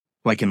objections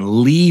so I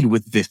can lead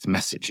with this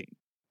messaging,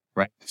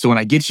 right? So when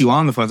I get you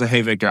on the phone, I say,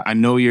 hey, Victor, I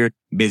know you're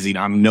busy.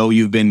 I know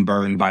you've been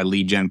burned by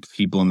lead gen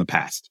people in the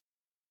past.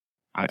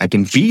 I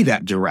can be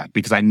that direct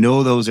because I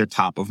know those are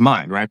top of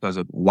mind, right? Because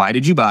of why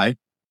did you buy?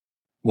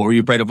 What were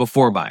you afraid of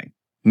before buying?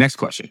 Next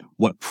question.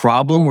 What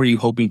problem were you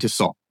hoping to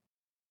solve?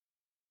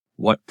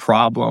 What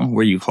problem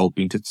were you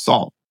hoping to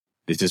solve?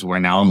 This is where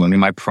now I'm learning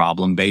my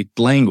problem-based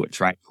language,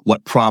 right?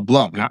 What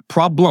problem? Not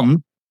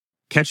problem.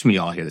 Catch me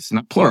all here. This is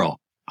not plural.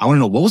 I want to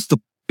know what was the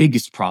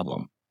biggest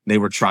problem they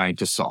were trying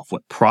to solve?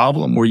 What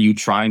problem were you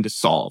trying to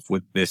solve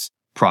with this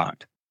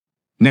product?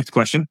 Next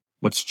question.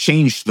 What's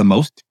changed the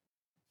most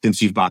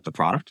since you've bought the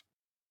product?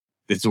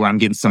 This is where I'm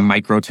getting some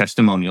micro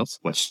testimonials.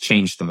 What's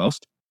changed the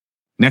most?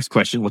 Next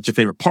question. What's your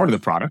favorite part of the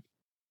product?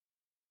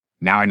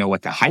 Now I know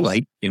what to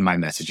highlight in my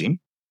messaging.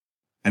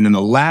 And then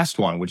the last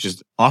one, which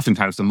is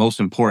oftentimes the most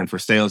important for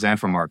sales and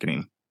for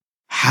marketing.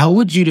 How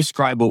would you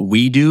describe what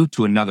we do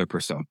to another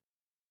person?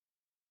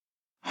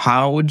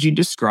 How would you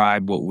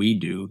describe what we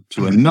do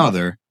to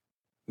another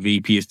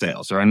VP of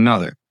sales or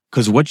another?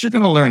 Because what you're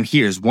going to learn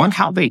here is one,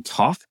 how they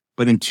talk,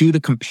 but then two,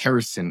 the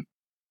comparison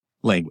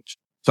language.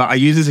 So I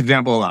use this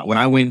example a lot. When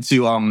I went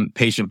to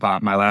Patient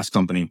Pop, my last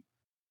company,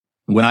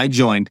 when I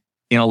joined,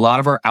 in a lot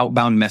of our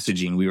outbound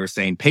messaging, we were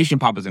saying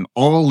Patient Pop is an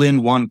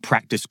all-in-one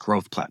practice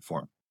growth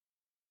platform.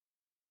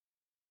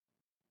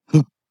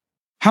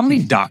 How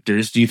many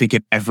doctors do you think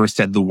have ever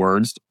said the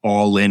words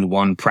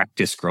all-in-one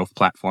practice growth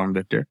platform,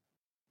 Victor?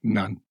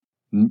 None.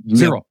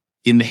 Zero.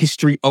 In the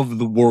history of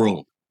the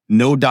world,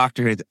 no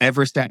doctor has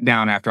ever sat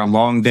down after a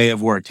long day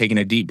of work, taking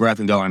a deep breath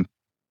and going,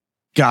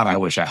 God, I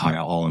wish I had an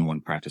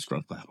all-in-one practice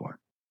growth platform.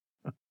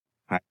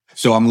 Right.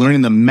 So I'm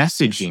learning the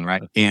messaging,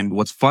 right? And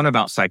what's fun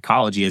about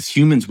psychology is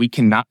humans, we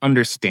cannot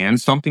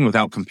understand something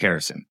without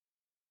comparison.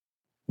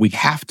 We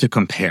have to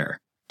compare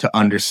to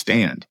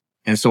understand.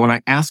 And so when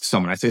I ask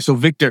someone, I say, so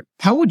Victor,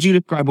 how would you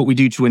describe what we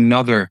do to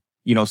another,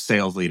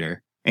 sales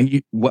leader?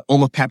 And what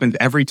almost happens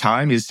every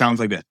time is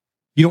sounds like this.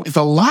 It's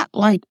a lot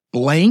like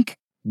blank,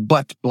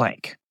 but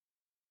blank.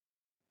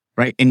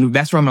 Right. And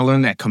that's where I'm going to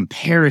learn that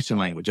comparison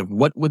language of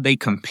what would they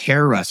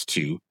compare us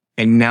to?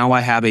 And now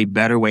I have a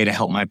better way to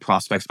help my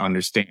prospects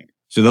understand.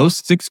 So those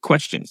 6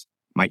 questions,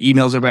 my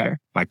emails are better.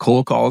 My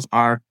cold calls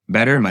are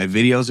better. My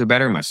videos are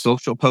better. My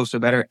social posts are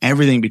better.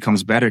 Everything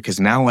becomes better because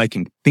now I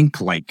can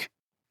think like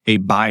a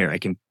buyer. I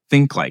can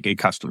think like a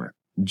customer.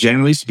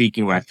 Generally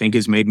speaking, what I think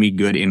has made me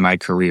good in my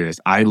career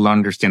is I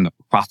understand the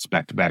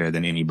prospect better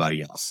than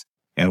anybody else.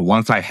 And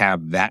once I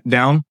have that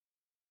down,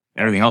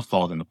 everything else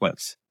falls into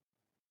place.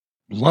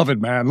 Love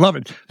it, man. Love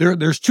it.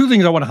 There's 2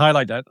 things I want to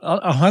highlight that.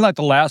 I'll highlight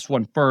the last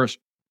one first.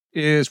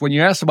 Is when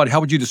you ask somebody,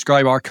 how would you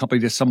describe our company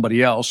to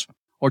somebody else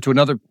or to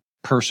another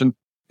person?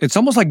 It's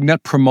almost like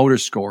net promoter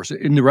scores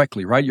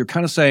indirectly, right? You're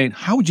kind of saying,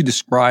 how would you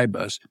describe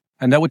us?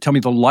 And that would tell me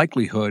the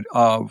likelihood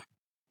of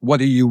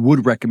whether you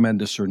would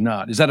recommend us or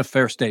not. Is that a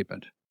fair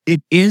statement?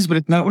 It is, but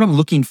it's not what I'm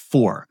looking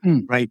for,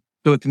 right?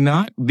 So it's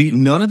not,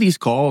 none of these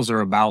calls are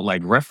about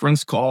like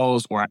reference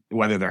calls or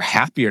whether they're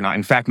happy or not.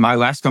 In fact, my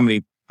last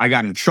company, I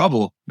got in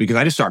trouble because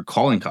I just started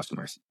calling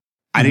customers.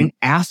 I didn't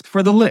ask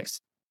for the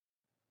list.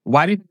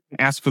 Why didn't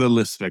I ask for the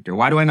list, Victor?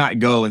 Why do I not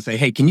go and say,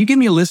 hey, can you give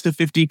me a list of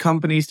 50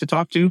 companies to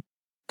talk to?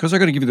 Because they're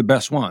going to give you the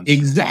best ones.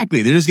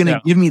 Exactly. They're just going to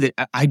give me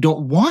that. I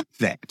don't want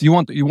that. You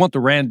want the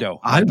rando.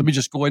 Let me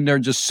just go in there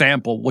and just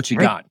sample what you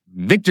got.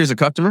 Victor's a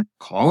customer.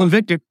 Call him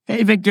Victor.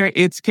 Hey, Victor,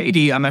 it's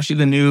KD. I'm actually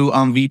the new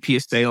VP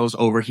of sales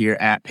over here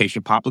at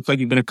Patient Pop. Looks like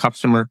you've been a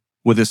customer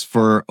with us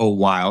for a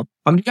while.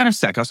 You got a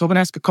sec. I was hoping to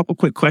ask a couple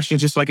quick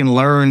questions just so I can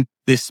learn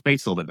this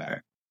space a little bit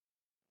better.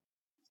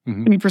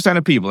 80%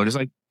 of people are just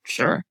like,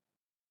 sure.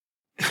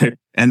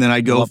 And then I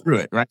go through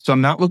it, right? So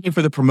I'm not looking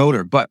for the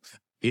promoter, but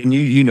and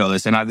you know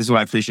this, and this is what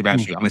I appreciate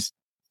about you. I'm a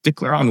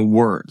stickler on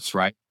words,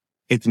 right?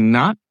 It's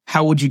not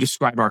how would you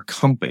describe our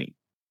company?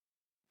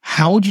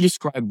 How would you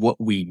describe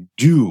what we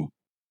do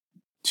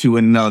to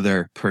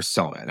another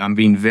persona? I'm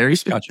being very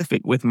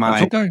specific with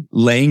my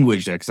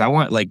language there because I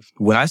want, like,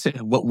 when I say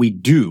what we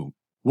do,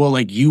 well,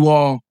 like you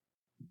all,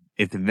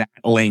 it's that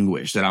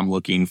language that I'm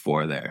looking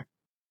for there.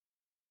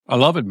 I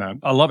love it, man.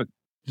 I love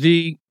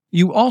it.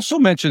 You also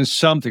mentioned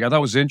something I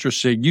thought was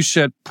interesting. You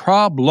said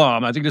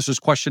problem. I think this is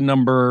question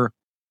number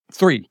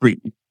 3.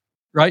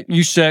 Right?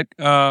 You said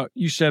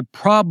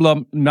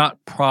problem, not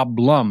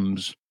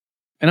problems.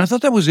 And I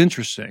thought that was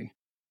interesting.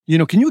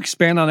 Can you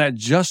expand on that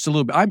just a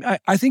little bit?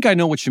 I think I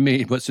know what you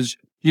mean, but since,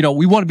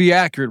 we want to be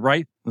accurate,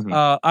 right?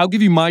 I'll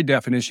give you my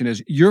definition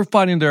is you're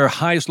finding their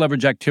highest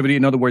leverage activity.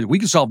 In other words, we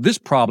can solve this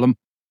problem.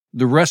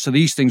 The rest of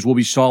these things will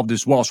be solved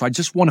as well. So I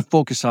just want to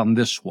focus on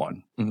this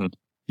one.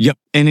 Yep.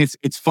 And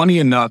it's funny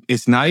enough,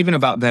 it's not even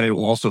about that it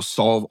will also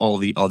solve all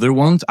the other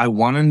ones. I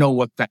want to know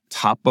what that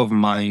top of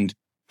mind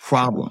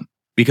problem,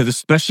 because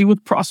especially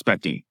with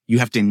prospecting, you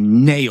have to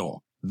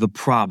nail the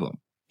problem.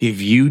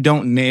 If you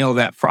don't nail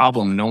that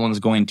problem, no one's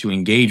going to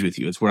engage with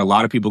you. It's where a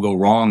lot of people go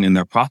wrong in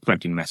their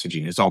prospecting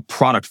messaging. It's all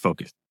product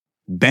focused,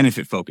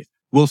 benefit focused.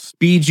 We'll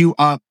speed you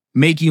up,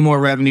 make you more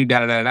revenue,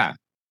 da-da-da-da.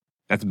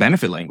 That's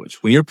benefit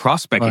language. When you're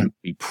prospecting,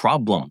 the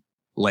problem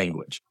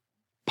language.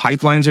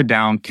 Pipelines are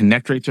down,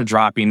 connect rates are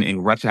dropping,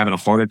 and reps are having a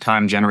harder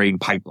time generating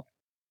pipeline.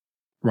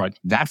 Right.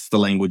 That's the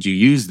language you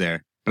use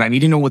there. But I need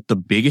to know what the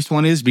biggest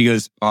one is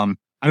because, I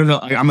don't know.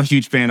 I'm a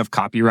huge fan of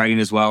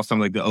copywriting as well. Some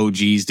like the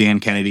OGs, Dan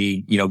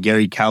Kennedy,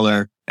 Gary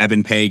Keller,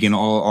 Evan Pagan,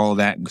 all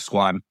that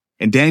squad.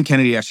 And Dan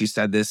Kennedy actually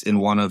said this in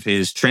one of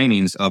his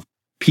trainings of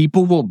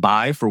people will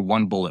buy for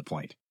one bullet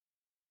point.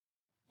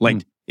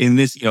 Like in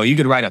this, you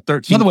could write a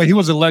 13. By the way, he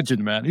was a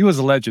legend, man. He was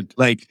a legend.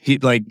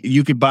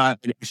 You could buy,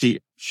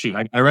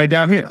 I write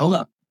down here. Hold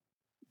up.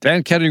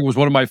 Dan Kennedy was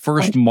one of my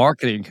first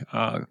marketing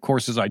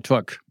courses I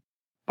took.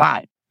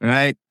 Buy.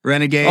 Right?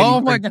 Renegade.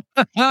 Oh my God.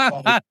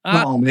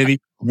 Oh, maybe.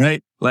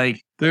 Right?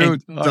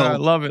 Dude, I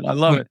love it. I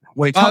love it.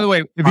 Wait, by the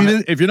way,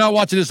 if you're not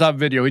watching this on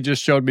video, he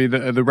just showed me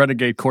the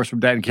Renegade course from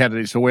Dan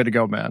Kennedy. So way to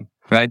go, man.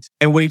 Right?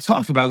 And what he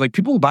talks about,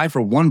 people buy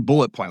for one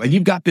bullet point.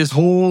 You've got this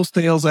whole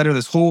sales letter,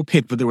 this whole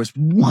pitch, but there was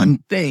one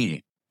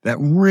thing that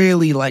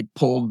really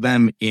pulled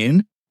them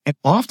in. And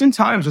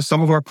oftentimes with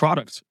some of our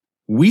products,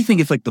 we think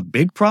it's the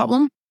big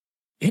problem.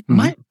 It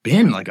might have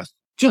been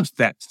just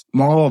that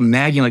small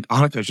nagging,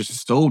 honestly, I was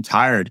just so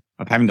tired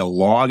of having to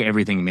log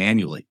everything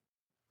manually.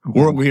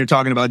 Or we're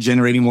talking about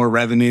generating more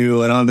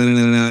revenue and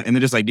they're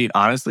just dude,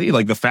 honestly,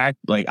 the fact,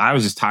 I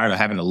was just tired of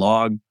having to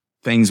log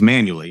things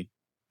manually.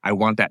 I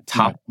want that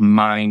top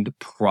mind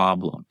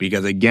problem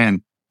because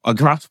again,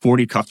 across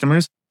 40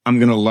 customers, I'm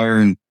going to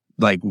learn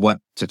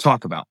what to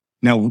talk about.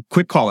 Now,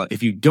 quick call out.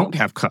 If you don't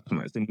have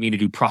customers, then you need to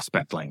do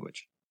prospect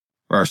interviews,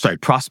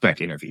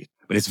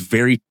 but it's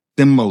very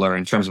similar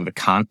in terms of the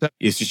concept.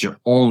 It's just you're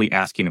only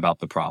asking about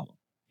the problem.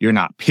 You're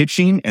not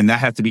pitching, and that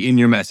has to be in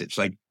your message.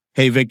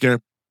 Hey,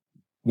 Victor,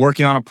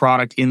 working on a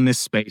product in this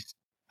space.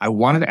 I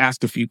wanted to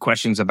ask a few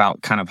questions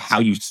about kind of how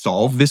you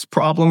solve this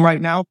problem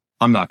right now.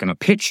 I'm not going to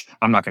pitch.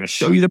 I'm not going to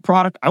show you the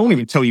product. I won't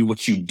even tell you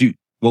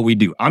what we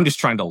do. I'm just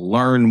trying to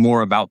learn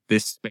more about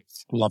this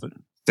space. Love it.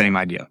 Same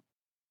idea.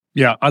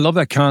 Yeah, I love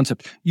that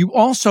concept. You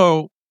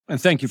also, and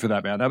thank you for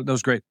that, man. That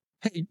was great.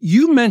 Hey,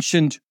 you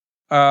mentioned,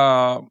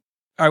 I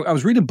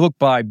was reading a book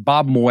by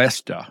Bob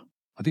Moesta.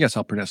 I think that's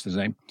how I pronounce his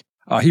name.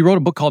 He wrote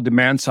a book called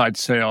Demand Side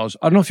Sales.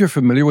 I don't know if you're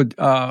familiar with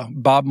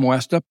Bob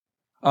Moesta.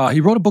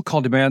 He wrote a book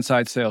called Demand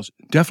Side Sales.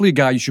 Definitely a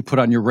guy you should put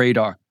on your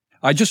radar.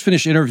 I just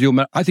finished interviewing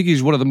him. I think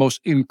he's one of the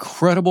most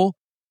incredible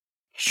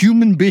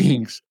human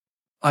beings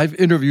I've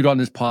interviewed on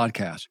this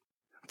podcast.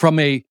 From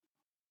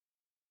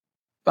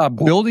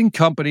building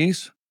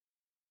companies,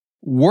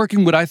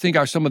 working with, I think,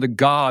 are some of the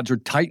gods or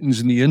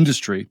titans in the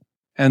industry,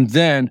 and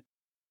then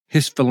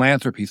his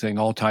philanthropy thing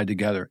all tied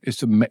together.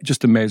 It's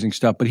just amazing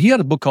stuff. But he has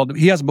a book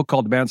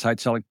called Demand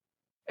Side Selling,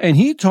 and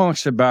he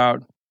talks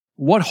about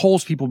what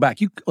holds people back.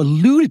 You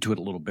alluded to it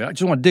a little bit. I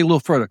just want to dig a little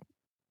further.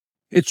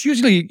 It's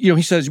usually,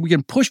 he says we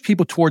can push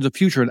people towards a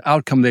future and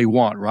outcome they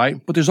want, right?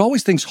 But there's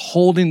always things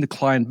holding the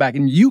client back.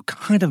 And you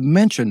kind of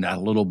mentioned that a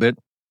little bit.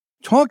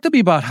 Talk to me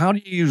about how do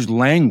you use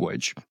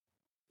language,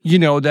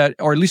 that,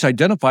 or at least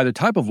identify the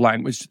type of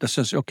language that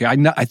says, okay,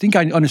 I think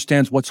I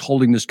understand what's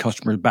holding this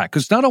customer back.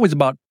 Because it's not always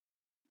about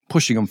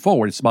pushing them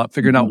forward. It's about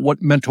figuring out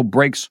what mental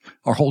breaks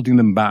are holding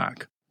them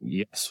back.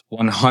 Yes,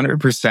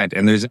 100%.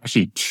 And there's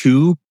actually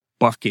 2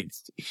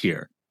 buckets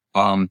here.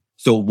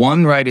 So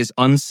one, right, is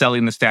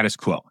unselling the status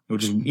quo,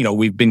 which is,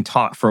 we've been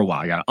taught for a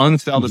while. You got to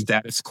unsell the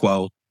status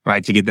quo,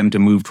 right, to get them to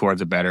move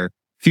towards a better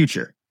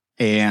future.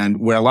 And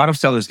where a lot of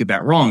sellers get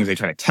that wrong is they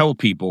try to tell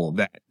people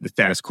that the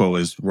status quo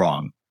is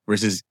wrong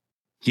versus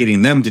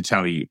getting them to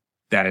tell you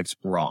that it's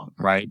wrong,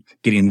 right?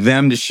 Getting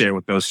them to share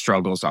what those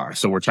struggles are.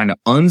 So we're trying to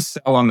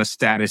unsell on the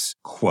status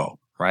quo,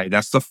 right?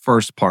 That's the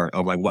first part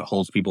of like what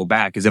holds people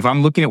back is if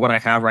I'm looking at what I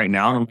have right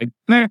now and I'm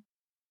like,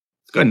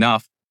 it's good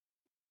enough.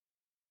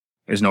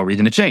 There's no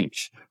reason to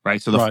change,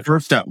 right? So the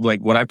first step,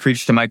 like what I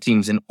preach to my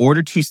teams, in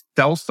order to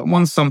sell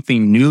someone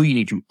something new, you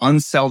need to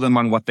unsell them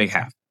on what they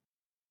have.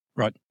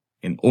 Right.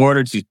 In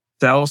order to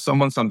sell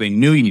someone something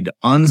new, you need to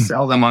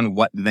unsell them on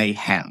what they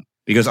have.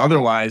 Because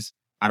otherwise,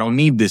 I don't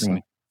need this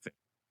thing.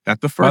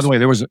 That's the first. By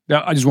the way,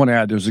 I just want to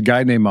add, there's a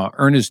guy named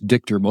Ernest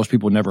Dichter, most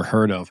people never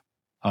heard of.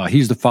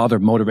 He's the father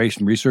of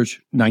motivation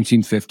research,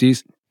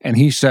 1950s. And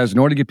he says, in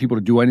order to get people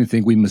to do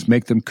anything, we must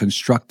make them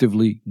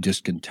constructively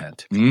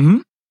discontent. Mm-hmm.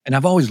 And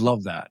I've always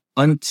loved that.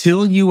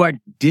 Until you are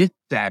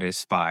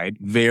dissatisfied,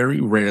 very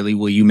rarely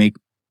will you make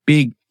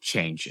big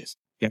changes.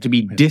 You have to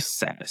be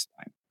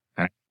dissatisfied.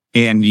 Right?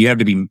 And you have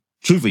to be,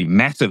 truthfully,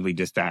 massively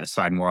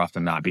dissatisfied more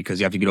often than not, because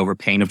you have to get over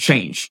pain of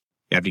change.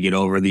 You have to get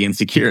over the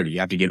insecurity. You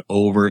have to get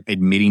over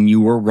admitting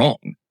you were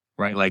wrong,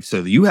 right? Like, so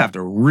you have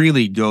to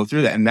really go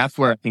through that. And that's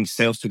where I think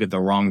sales took it the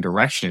wrong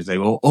direction is they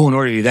go, in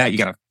order to do that, you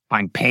got to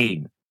find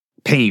pain.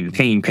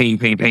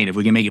 If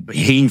we can make it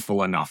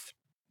painful enough,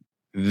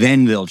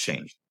 then they'll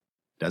change.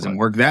 Doesn't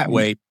work that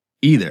way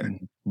either.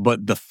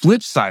 But the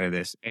flip side of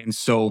this, and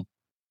so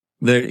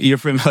you're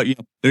familiar,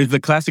 there's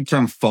the classic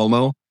term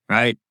FOMO,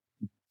 right?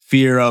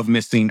 Fear of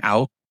missing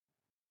out.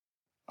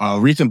 A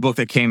recent book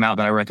that came out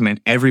that I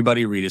recommend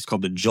everybody read is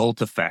called The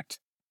Jolt Effect.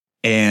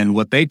 And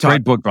what they talk—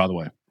 Great book, by the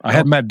way. I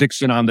had Matt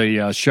Dixon on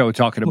the show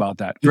talking about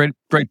that.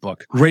 Great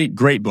book.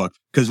 Great book.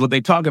 Because what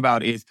they talk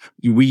about is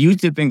we used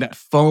to think that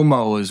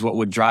FOMO is what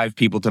would drive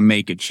people to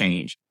make a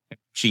change.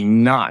 Actually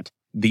not.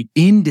 The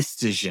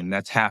indecision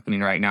that's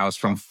happening right now is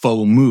from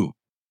FOMO,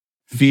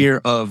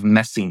 fear of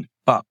messing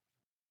up.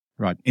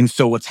 Right. And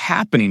so what's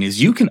happening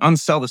is you can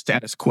unsell the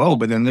status quo,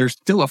 but then they're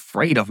still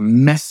afraid of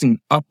messing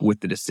up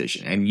with the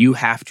decision. And you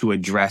have to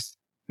address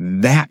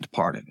that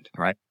part of it,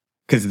 right?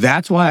 Because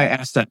that's why I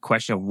asked that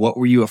question of what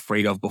were you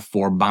afraid of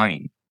before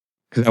buying?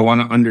 Because I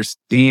want to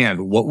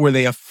understand what were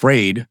they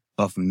afraid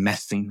of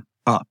messing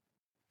up?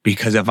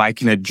 Because if I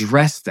can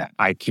address that,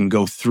 I can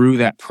go through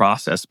that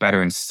process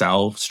better and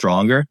sell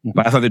stronger.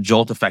 But I thought the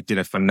Jolt Effect did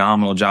a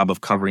phenomenal job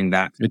of covering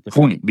that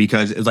point,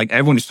 because it's like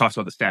everyone just talks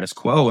about the status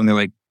quo and they're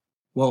like,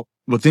 well,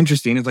 what's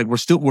interesting is like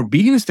we're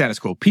beating the status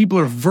quo. People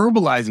are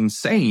verbalizing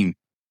saying,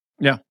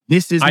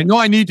 this is— I know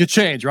I need to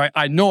change, right?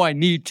 I know I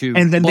need to.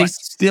 And then they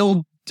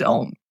still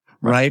don't,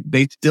 right?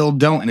 They still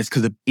don't. And it's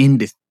because of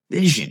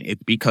indecision.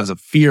 It's because of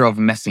fear of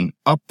messing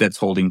up that's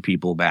holding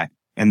people back.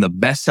 And the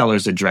best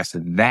sellers address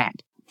that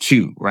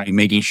too, right?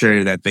 Making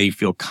sure that they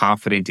feel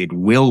confident it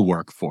will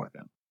work for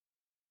them.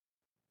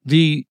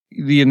 The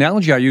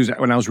analogy I used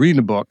when I was reading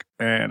the book,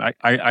 and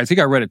I think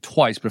I read it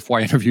twice before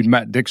I interviewed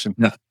Matt Dixon.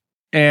 Yeah.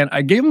 And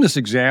I gave him this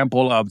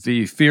example of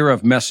the fear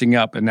of messing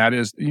up. And that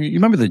is, you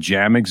remember the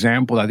jam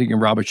example, I think in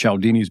Robert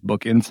Cialdini's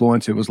book,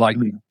 Influence? It was like,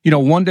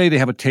 one day they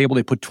have a table,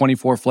 they put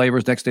 24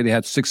 flavors. Next day they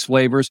had 6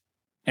 flavors.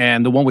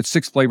 And the one with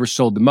 6 flavors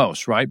sold the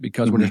most, right?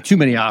 Because when there's too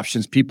many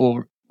options,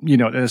 people,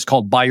 it's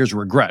called buyer's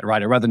regret,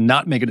 right? I'd rather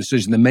not make a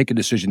decision than make a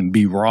decision and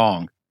be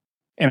wrong.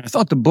 And I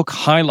thought the book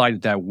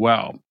highlighted that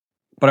well.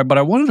 But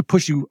I wanted to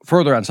push you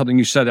further on something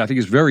you said that I think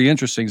is very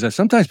interesting, is that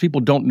sometimes people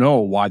don't know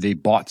why they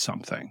bought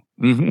something,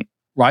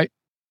 right?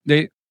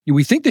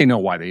 We think they know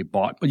why they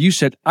bought, but you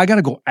said, I got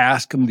to go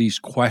ask them these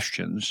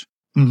questions.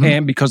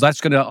 And because that's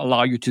going to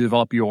allow you to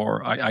develop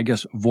your, I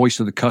guess, voice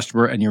of the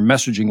customer and your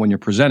messaging when you're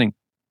presenting.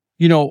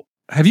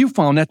 Have you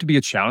found that to be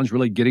a challenge,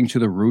 really getting to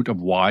the root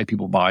of why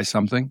people buy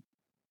something?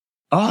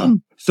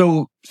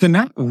 So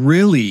not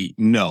really,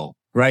 no,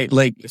 right?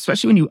 Like,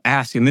 especially when you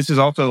ask, and this is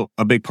also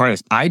a big part of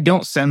this, I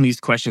don't send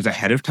these questions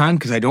ahead of time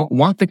because I don't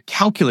want the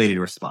calculated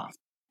response.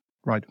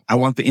 Right. I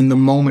want the in the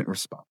moment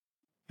response.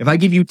 If I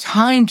give you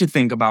time to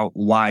think about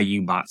why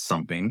you bought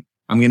something,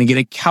 I'm going to get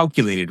a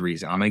calculated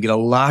reason. I'm going to get a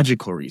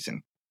logical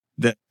reason.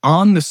 The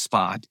on the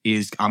spot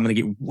is I'm going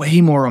to get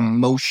way more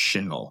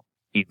emotional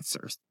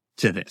answers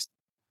to this,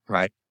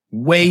 right?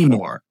 Way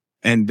more.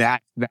 And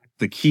that's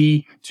the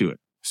key to it.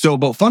 So,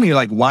 but funny,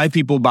 like why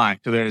people buy.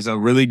 So there's a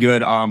really good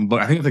book.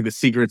 I think it's like The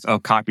Secrets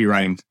of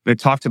Copywriting. It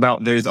talks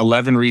about there's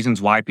 11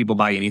 reasons why people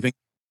buy anything.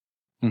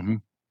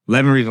 11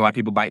 reasons why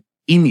people buy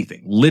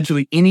anything,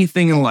 literally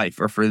anything in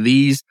life, are for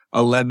these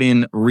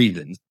 11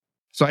 reasons.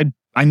 So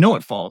I know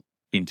it falls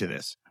into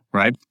this,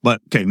 right?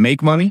 But okay,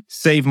 make money,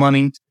 save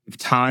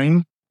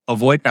time,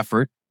 avoid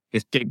effort,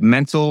 escape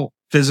mental,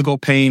 physical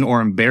pain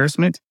or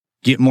embarrassment,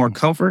 get more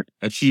comfort,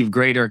 achieve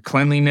greater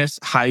cleanliness,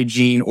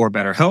 hygiene, or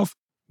better health,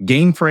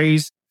 gain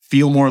praise,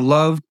 feel more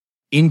loved,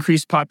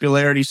 increase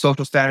popularity,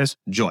 social status,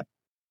 joy.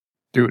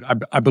 Dude,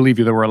 I believe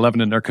you. There were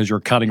 11 in there because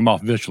you're counting them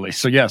off visually.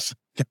 So yes,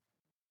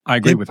 I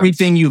agree with that.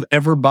 Everything you've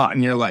ever bought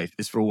in your life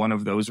is for one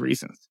of those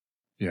reasons.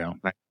 Yeah.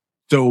 Right?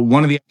 So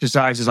one of the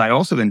exercises I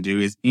also then do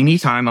is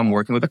anytime I'm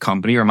working with a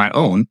company or my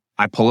own,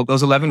 I pull up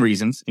those 11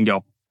 reasons and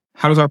go,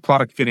 how does our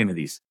product fit into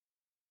these?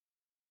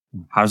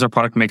 How does our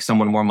product make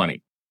someone more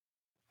money?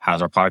 How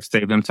does our product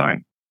save them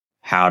time?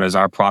 How does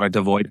our product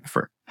avoid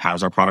effort? How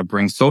does our product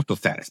bring social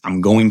status?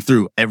 I'm going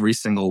through every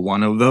single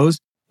one of those,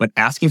 but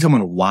asking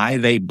someone why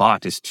they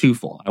bought is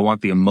twofold. I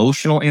want the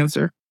emotional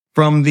answer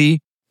from the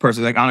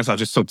person. Like, honestly, I was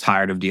just so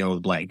tired of dealing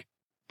with blank.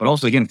 But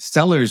also, again,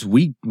 sellers,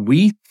 we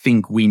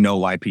think we know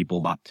why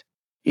people bought.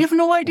 You have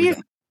no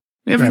idea.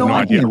 You have no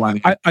idea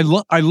why.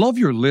 I love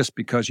your list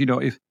because,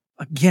 if,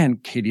 again,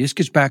 Katie, this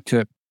gets back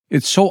to,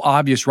 it's so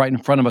obvious right in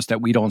front of us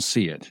that we don't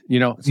see it.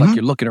 It's like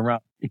you're looking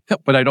around,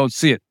 but I don't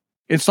see it.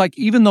 It's like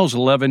even those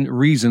 11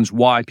 reasons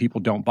why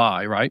people don't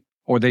buy, right?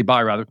 Or they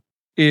buy rather,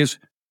 is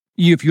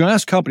if you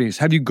ask companies,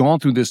 have you gone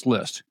through this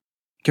list?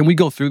 Can we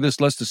go through this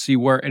list to see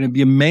where, and it'd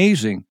be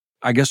amazing.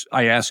 I guess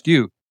I ask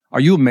you, are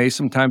you amazed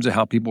sometimes at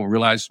how people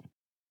realize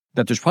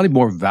that there's probably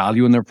more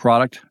value in their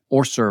product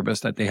or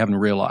service that they haven't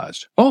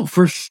realized? Oh,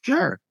 for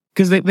sure.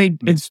 Because they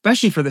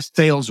especially for the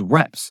sales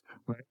reps,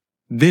 right?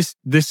 This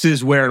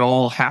is where it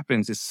all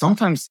happens is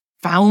sometimes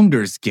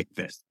founders get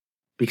this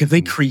because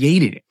they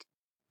created it,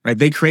 right?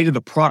 They created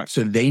the product.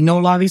 So they know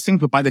a lot of these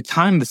things, but by the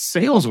time the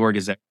sales org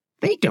is there,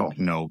 they don't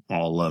know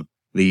all of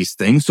these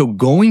things. So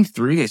going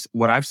through this,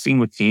 what I've seen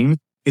with teams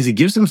is it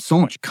gives them so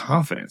much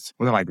confidence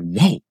where they're like,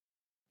 whoa.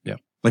 Yeah.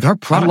 Like our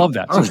product. I love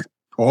that.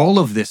 All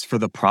of this for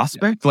the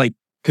prospect, like,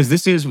 because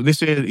this is,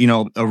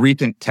 a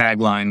recent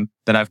tagline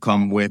that I've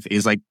come with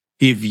is like,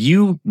 if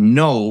you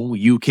know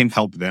you can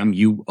help them,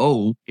 you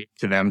owe it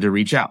to them to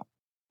reach out.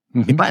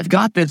 Mm-hmm. If I've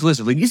got this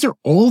list, like these are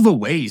all the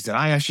ways that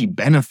I actually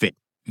benefit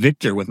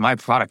Victor with my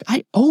product.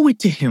 I owe it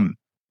to him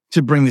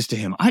to bring this to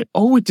him. I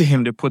owe it to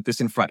him to put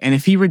this in front. And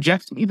if he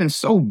rejects me, then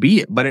so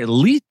be it. But at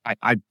least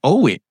I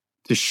owe it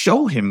to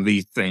show him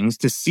these things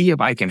to see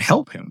if I can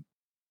help him.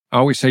 I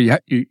always say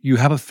you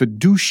have a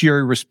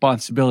fiduciary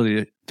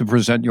responsibility to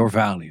present your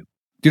value.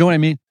 Do you know what I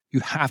mean? You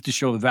have to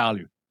show the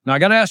value. Now, I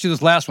got to ask you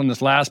this last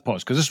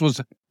post, because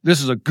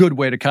this is a good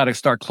way to kind of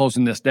start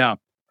closing this down,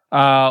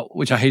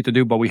 which I hate to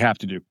do, but we have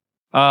to do.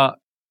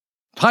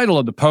 Title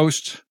of the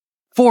post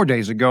 4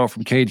 days ago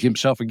from Cade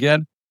himself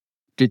again,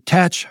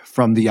 detach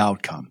from the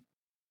outcome.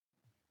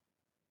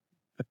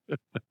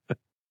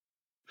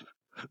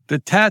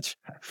 Detach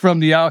from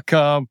the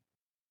outcome.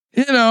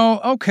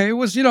 Okay, it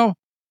was,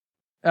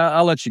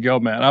 I'll let you go,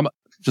 man.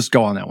 Just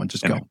go on that one.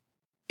 Just go.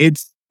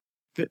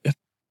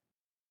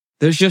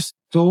 There's just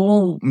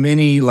so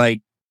many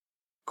like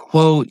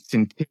quotes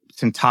and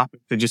tips and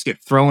topics that just get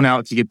thrown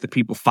out to get the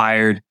people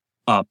fired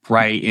up,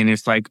 right? And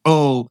it's like,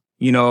 I'm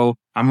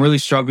really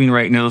struggling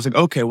right now. It's like,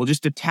 okay, well,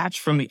 just detach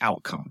from the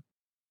outcome.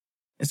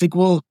 It's like,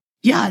 well,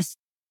 yes,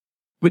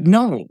 but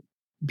no,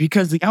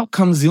 because the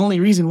outcome is the only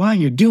reason why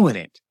you're doing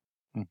it.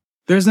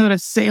 There's not a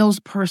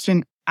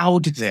salesperson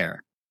out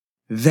there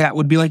that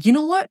would be like, you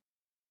know what?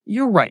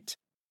 You're right.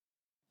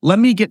 Let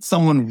me get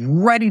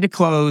someone ready to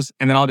close,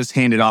 and then I'll just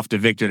hand it off to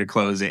Victor to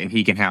close it, and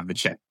he can have the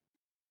check.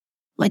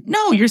 Like,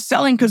 no, you're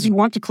selling because you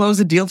want to close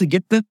a deal to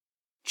get the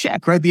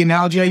check, right? The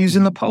analogy I use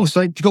in the post,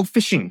 like to go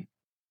fishing.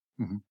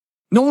 Mm-hmm.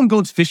 No one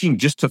goes fishing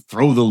just to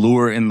throw the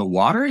lure in the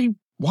water. He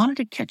wanted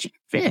to catch a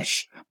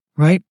fish,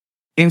 right?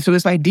 And so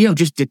this idea of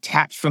just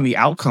detached from the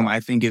outcome,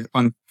 I think, is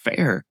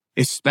unfair,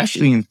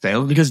 especially in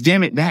sales, because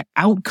damn it, that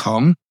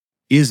outcome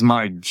is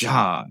my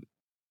job.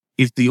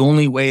 It's the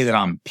only way that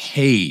I'm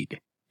paid.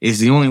 Is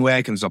the only way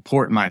I can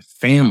support my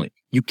family.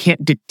 You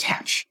can't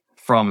detach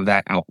from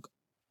that outcome,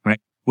 right?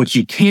 What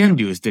you can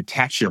do is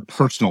detach your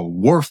personal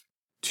worth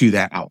to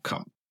that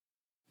outcome.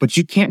 But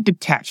you can't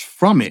detach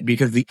from it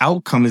because the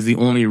outcome is the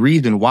only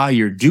reason why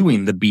you're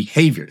doing the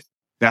behaviors.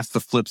 That's the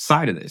flip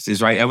side of this,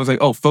 is right. I was like,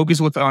 focus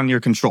what's on your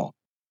control.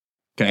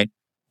 Okay.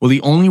 Well,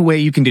 the only way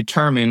you can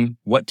determine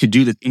what to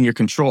do that's in your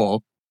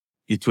control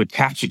is to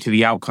attach it to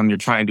the outcome you're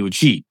trying to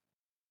achieve.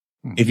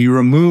 If you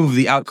remove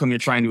the outcome you're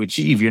trying to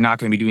achieve, you're not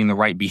going to be doing the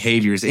right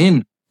behaviors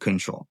in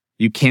control.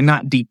 You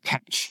cannot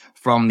detach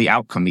from the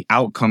outcome. The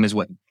outcome is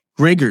what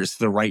triggers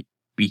the right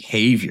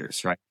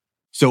behaviors, right?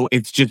 So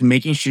it's just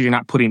making sure you're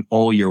not putting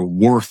all your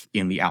worth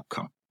in the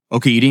outcome.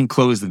 Okay, you didn't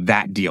close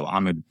that deal.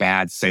 I'm a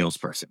bad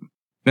salesperson.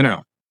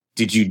 No.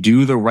 Did you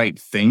do the right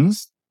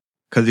things?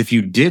 Because if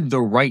you did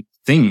the right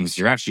things,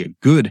 you're actually a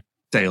good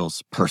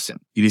salesperson.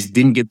 You just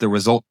didn't get the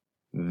result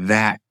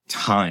that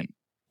time.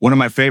 One of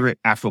my favorite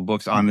actual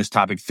books on this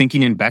topic,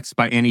 Thinking in Bets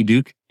by Annie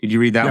Duke. Did you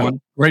read that one?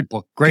 Great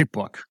book.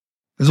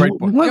 Yeah,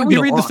 we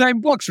read the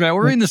same books, man.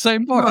 We're reading the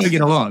same books. We want to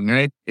get along,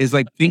 right? It's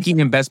like Thinking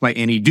in Bets by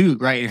Annie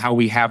Duke, right? And how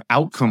we have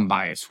outcome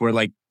bias, where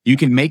like you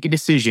can make a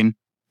decision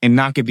and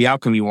not get the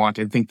outcome you want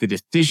and think the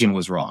decision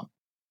was wrong.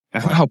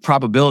 That's not how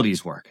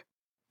probabilities work,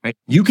 right?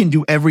 You can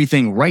do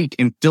everything right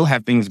and still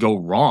have things go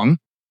wrong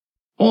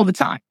all the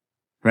time,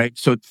 right?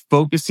 So it's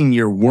focusing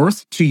your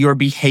worth to your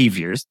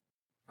behaviors,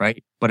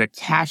 right? But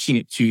attaching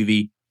it to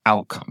the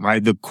outcome,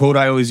 right? The quote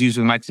I always use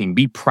with my team,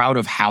 be proud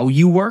of how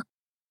you work.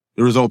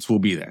 The results will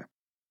be there.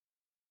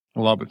 I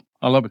love it.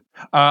 I love it.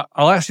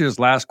 I'll ask you this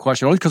last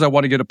question only because I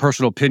want to get a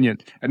personal opinion.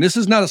 And this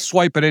is not a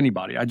swipe at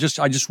anybody. I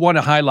just want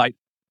to highlight.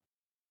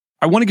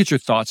 I want to get your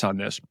thoughts on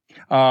this.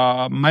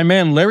 My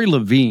man, Larry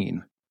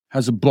Levine,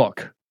 has a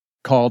book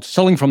called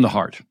Selling from the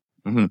Heart.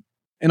 Mm-hmm.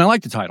 And I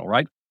like the title,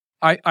 right?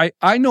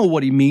 I know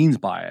what he means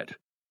by it.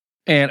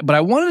 But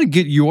I wanted to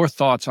get your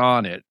thoughts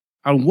on it,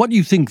 on what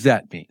you think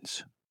that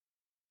means.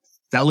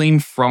 Selling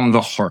from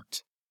the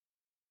heart.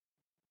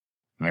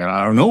 I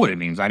don't know what it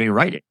means. I didn't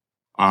write it.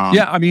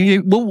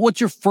 What's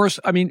your first,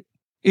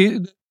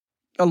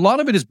 a lot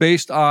of it is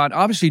based on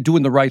obviously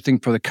doing the right thing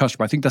for the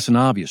customer. I think that's an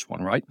obvious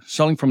one, right?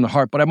 Selling from the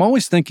heart. But I'm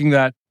always thinking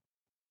that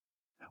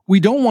we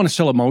don't want to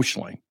sell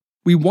emotionally.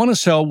 We want to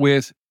sell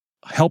with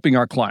helping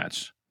our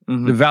clients,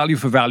 the value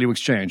for value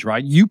exchange,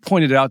 right? You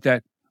pointed out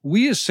that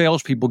we as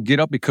salespeople get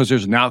up because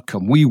there's an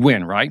outcome. We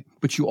win, right?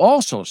 But you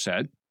also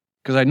said,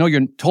 because I know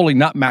you're totally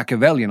not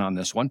Machiavellian on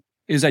this one,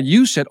 is that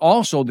you said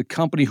also the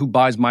company who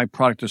buys my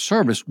product or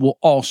service will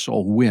also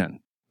win,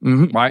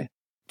 right?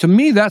 To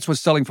me, that's what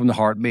selling from the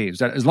heart means,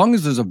 that as long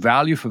as there's a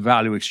value for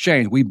value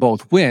exchange, we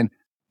both win.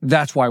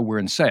 That's why we're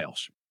in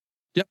sales.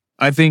 Yep.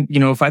 I think,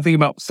 if I think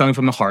about selling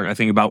from the heart, I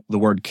think about the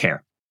word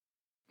care.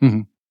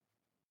 Mm-hmm.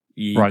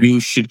 Right. You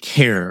should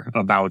care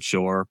about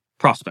your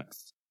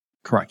prospects.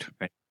 Correct.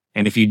 Right?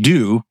 And if you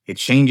do, it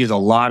changes a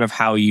lot of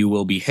how you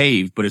will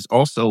behave, but it's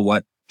also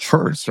what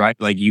hurts, right?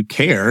 Like you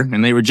care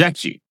and they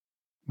reject you.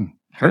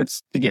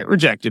 Hurts to get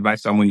rejected by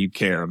someone you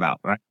care about,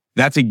 right?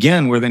 That's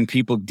again where then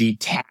people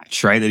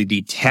detach, right? They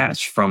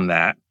detach from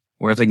that,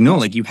 where it's like, no,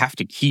 like you have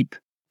to keep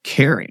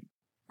caring,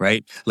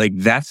 right? Like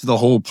that's the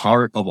whole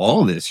part of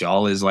all this,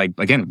 y'all, is like,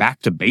 again,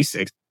 back to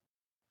basics.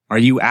 Are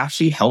you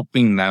actually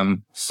helping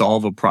them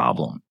solve a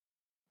problem?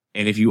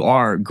 And if you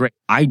are, great.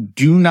 I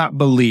do not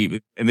believe,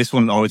 and this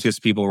one always gets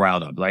people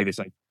riled up, right? It's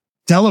like,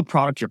 sell a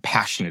product you're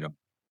passionate about.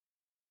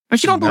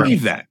 But you don't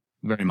believe that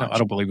very much. No, I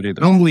don't believe it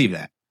either. I don't believe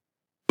that.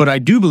 But I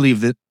do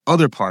believe that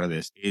other part of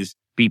this is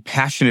be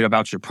passionate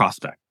about your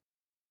prospect.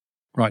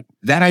 Right.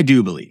 That I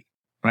do believe,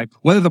 right?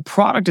 Whether the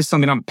product is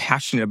something I'm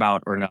passionate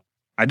about or not,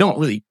 I don't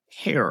really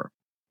care.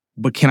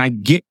 But can I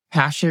get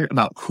passionate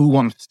about who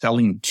I'm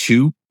selling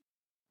to?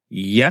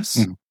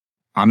 Yes,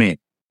 I'm in.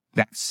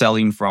 That's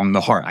selling from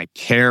the heart. I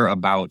care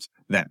about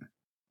them.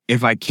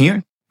 If I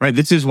can't, right?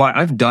 This is why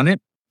I've done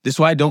it. This is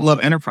why I don't love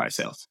enterprise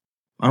sales.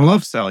 I don't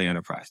love selling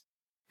enterprise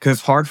because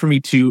it's hard for me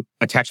to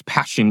attach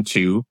passion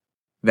to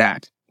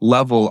that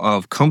level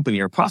of company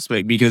or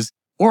prospect because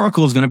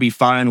Oracle is going to be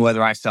fine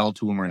whether I sell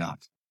to them or not.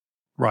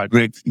 Right.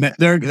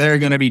 They're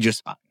going to be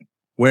just fine.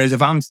 Whereas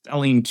if I'm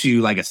selling to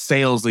like a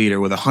sales leader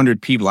with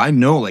 100 people, I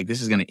know like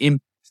this is going to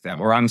impact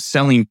them. Or I'm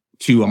selling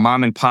to a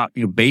mom and pop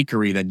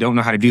bakery that don't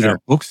know how to do their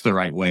books the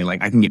right way.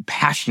 Like I can get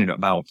passionate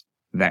about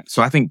that.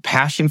 So I think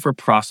passion for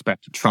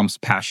prospect trumps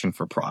passion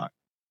for product.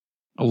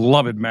 I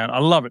love it, man. I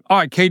love it. All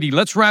right, KD,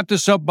 let's wrap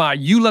this up by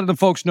you letting the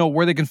folks know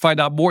where they can find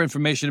out more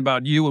information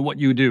about you and what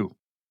you do.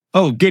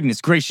 Oh, goodness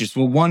gracious.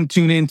 Well, one,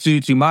 tune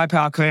into my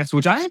podcast,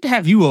 which I have to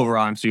have you over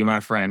on to, my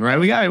friend, right?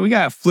 We got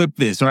to flip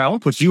this. All right, I'll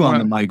put you on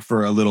the mic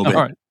for a little bit.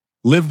 All right.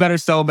 Live Better,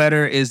 Sell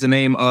Better is the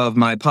name of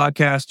my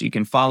podcast. You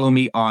can follow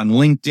me on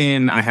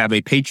LinkedIn. I have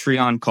a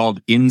Patreon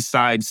called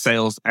Inside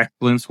Sales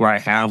Excellence where I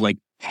have like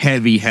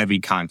heavy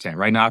content.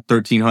 Right now,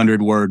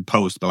 1,300 word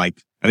posts, but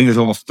like I think there's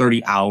almost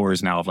 30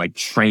 hours now of like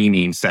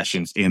training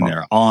sessions in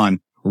there on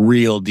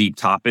real deep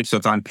topics. So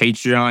it's on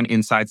Patreon,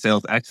 Inside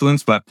Sales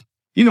Excellence. But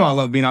I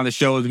love being on the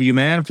show with you,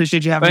 man.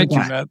 Appreciate you having me.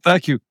 Thank you, man.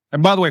 Thank you.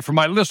 And by the way, for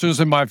my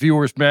listeners and my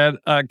viewers, man,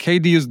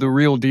 KD is the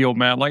real deal,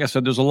 man. Like I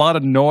said, there's a lot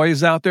of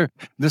noise out there.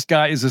 This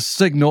guy is a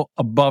signal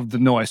above the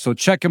noise. So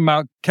check him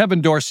out.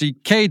 Kevin Dorsey,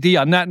 KD.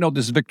 On that note,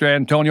 this is Victor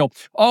Antonio.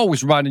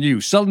 Always reminding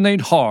you, selling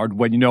ain't hard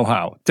when you know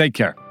how. Take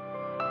care.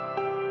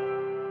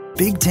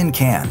 Big Tin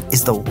Can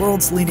is the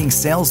world's leading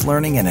sales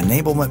learning and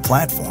enablement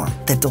platform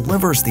that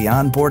delivers the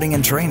onboarding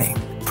and training,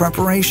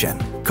 preparation,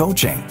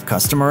 coaching,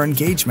 customer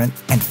engagement,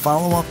 and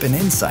follow-up and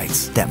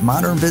insights that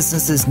modern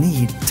businesses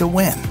need to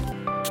win.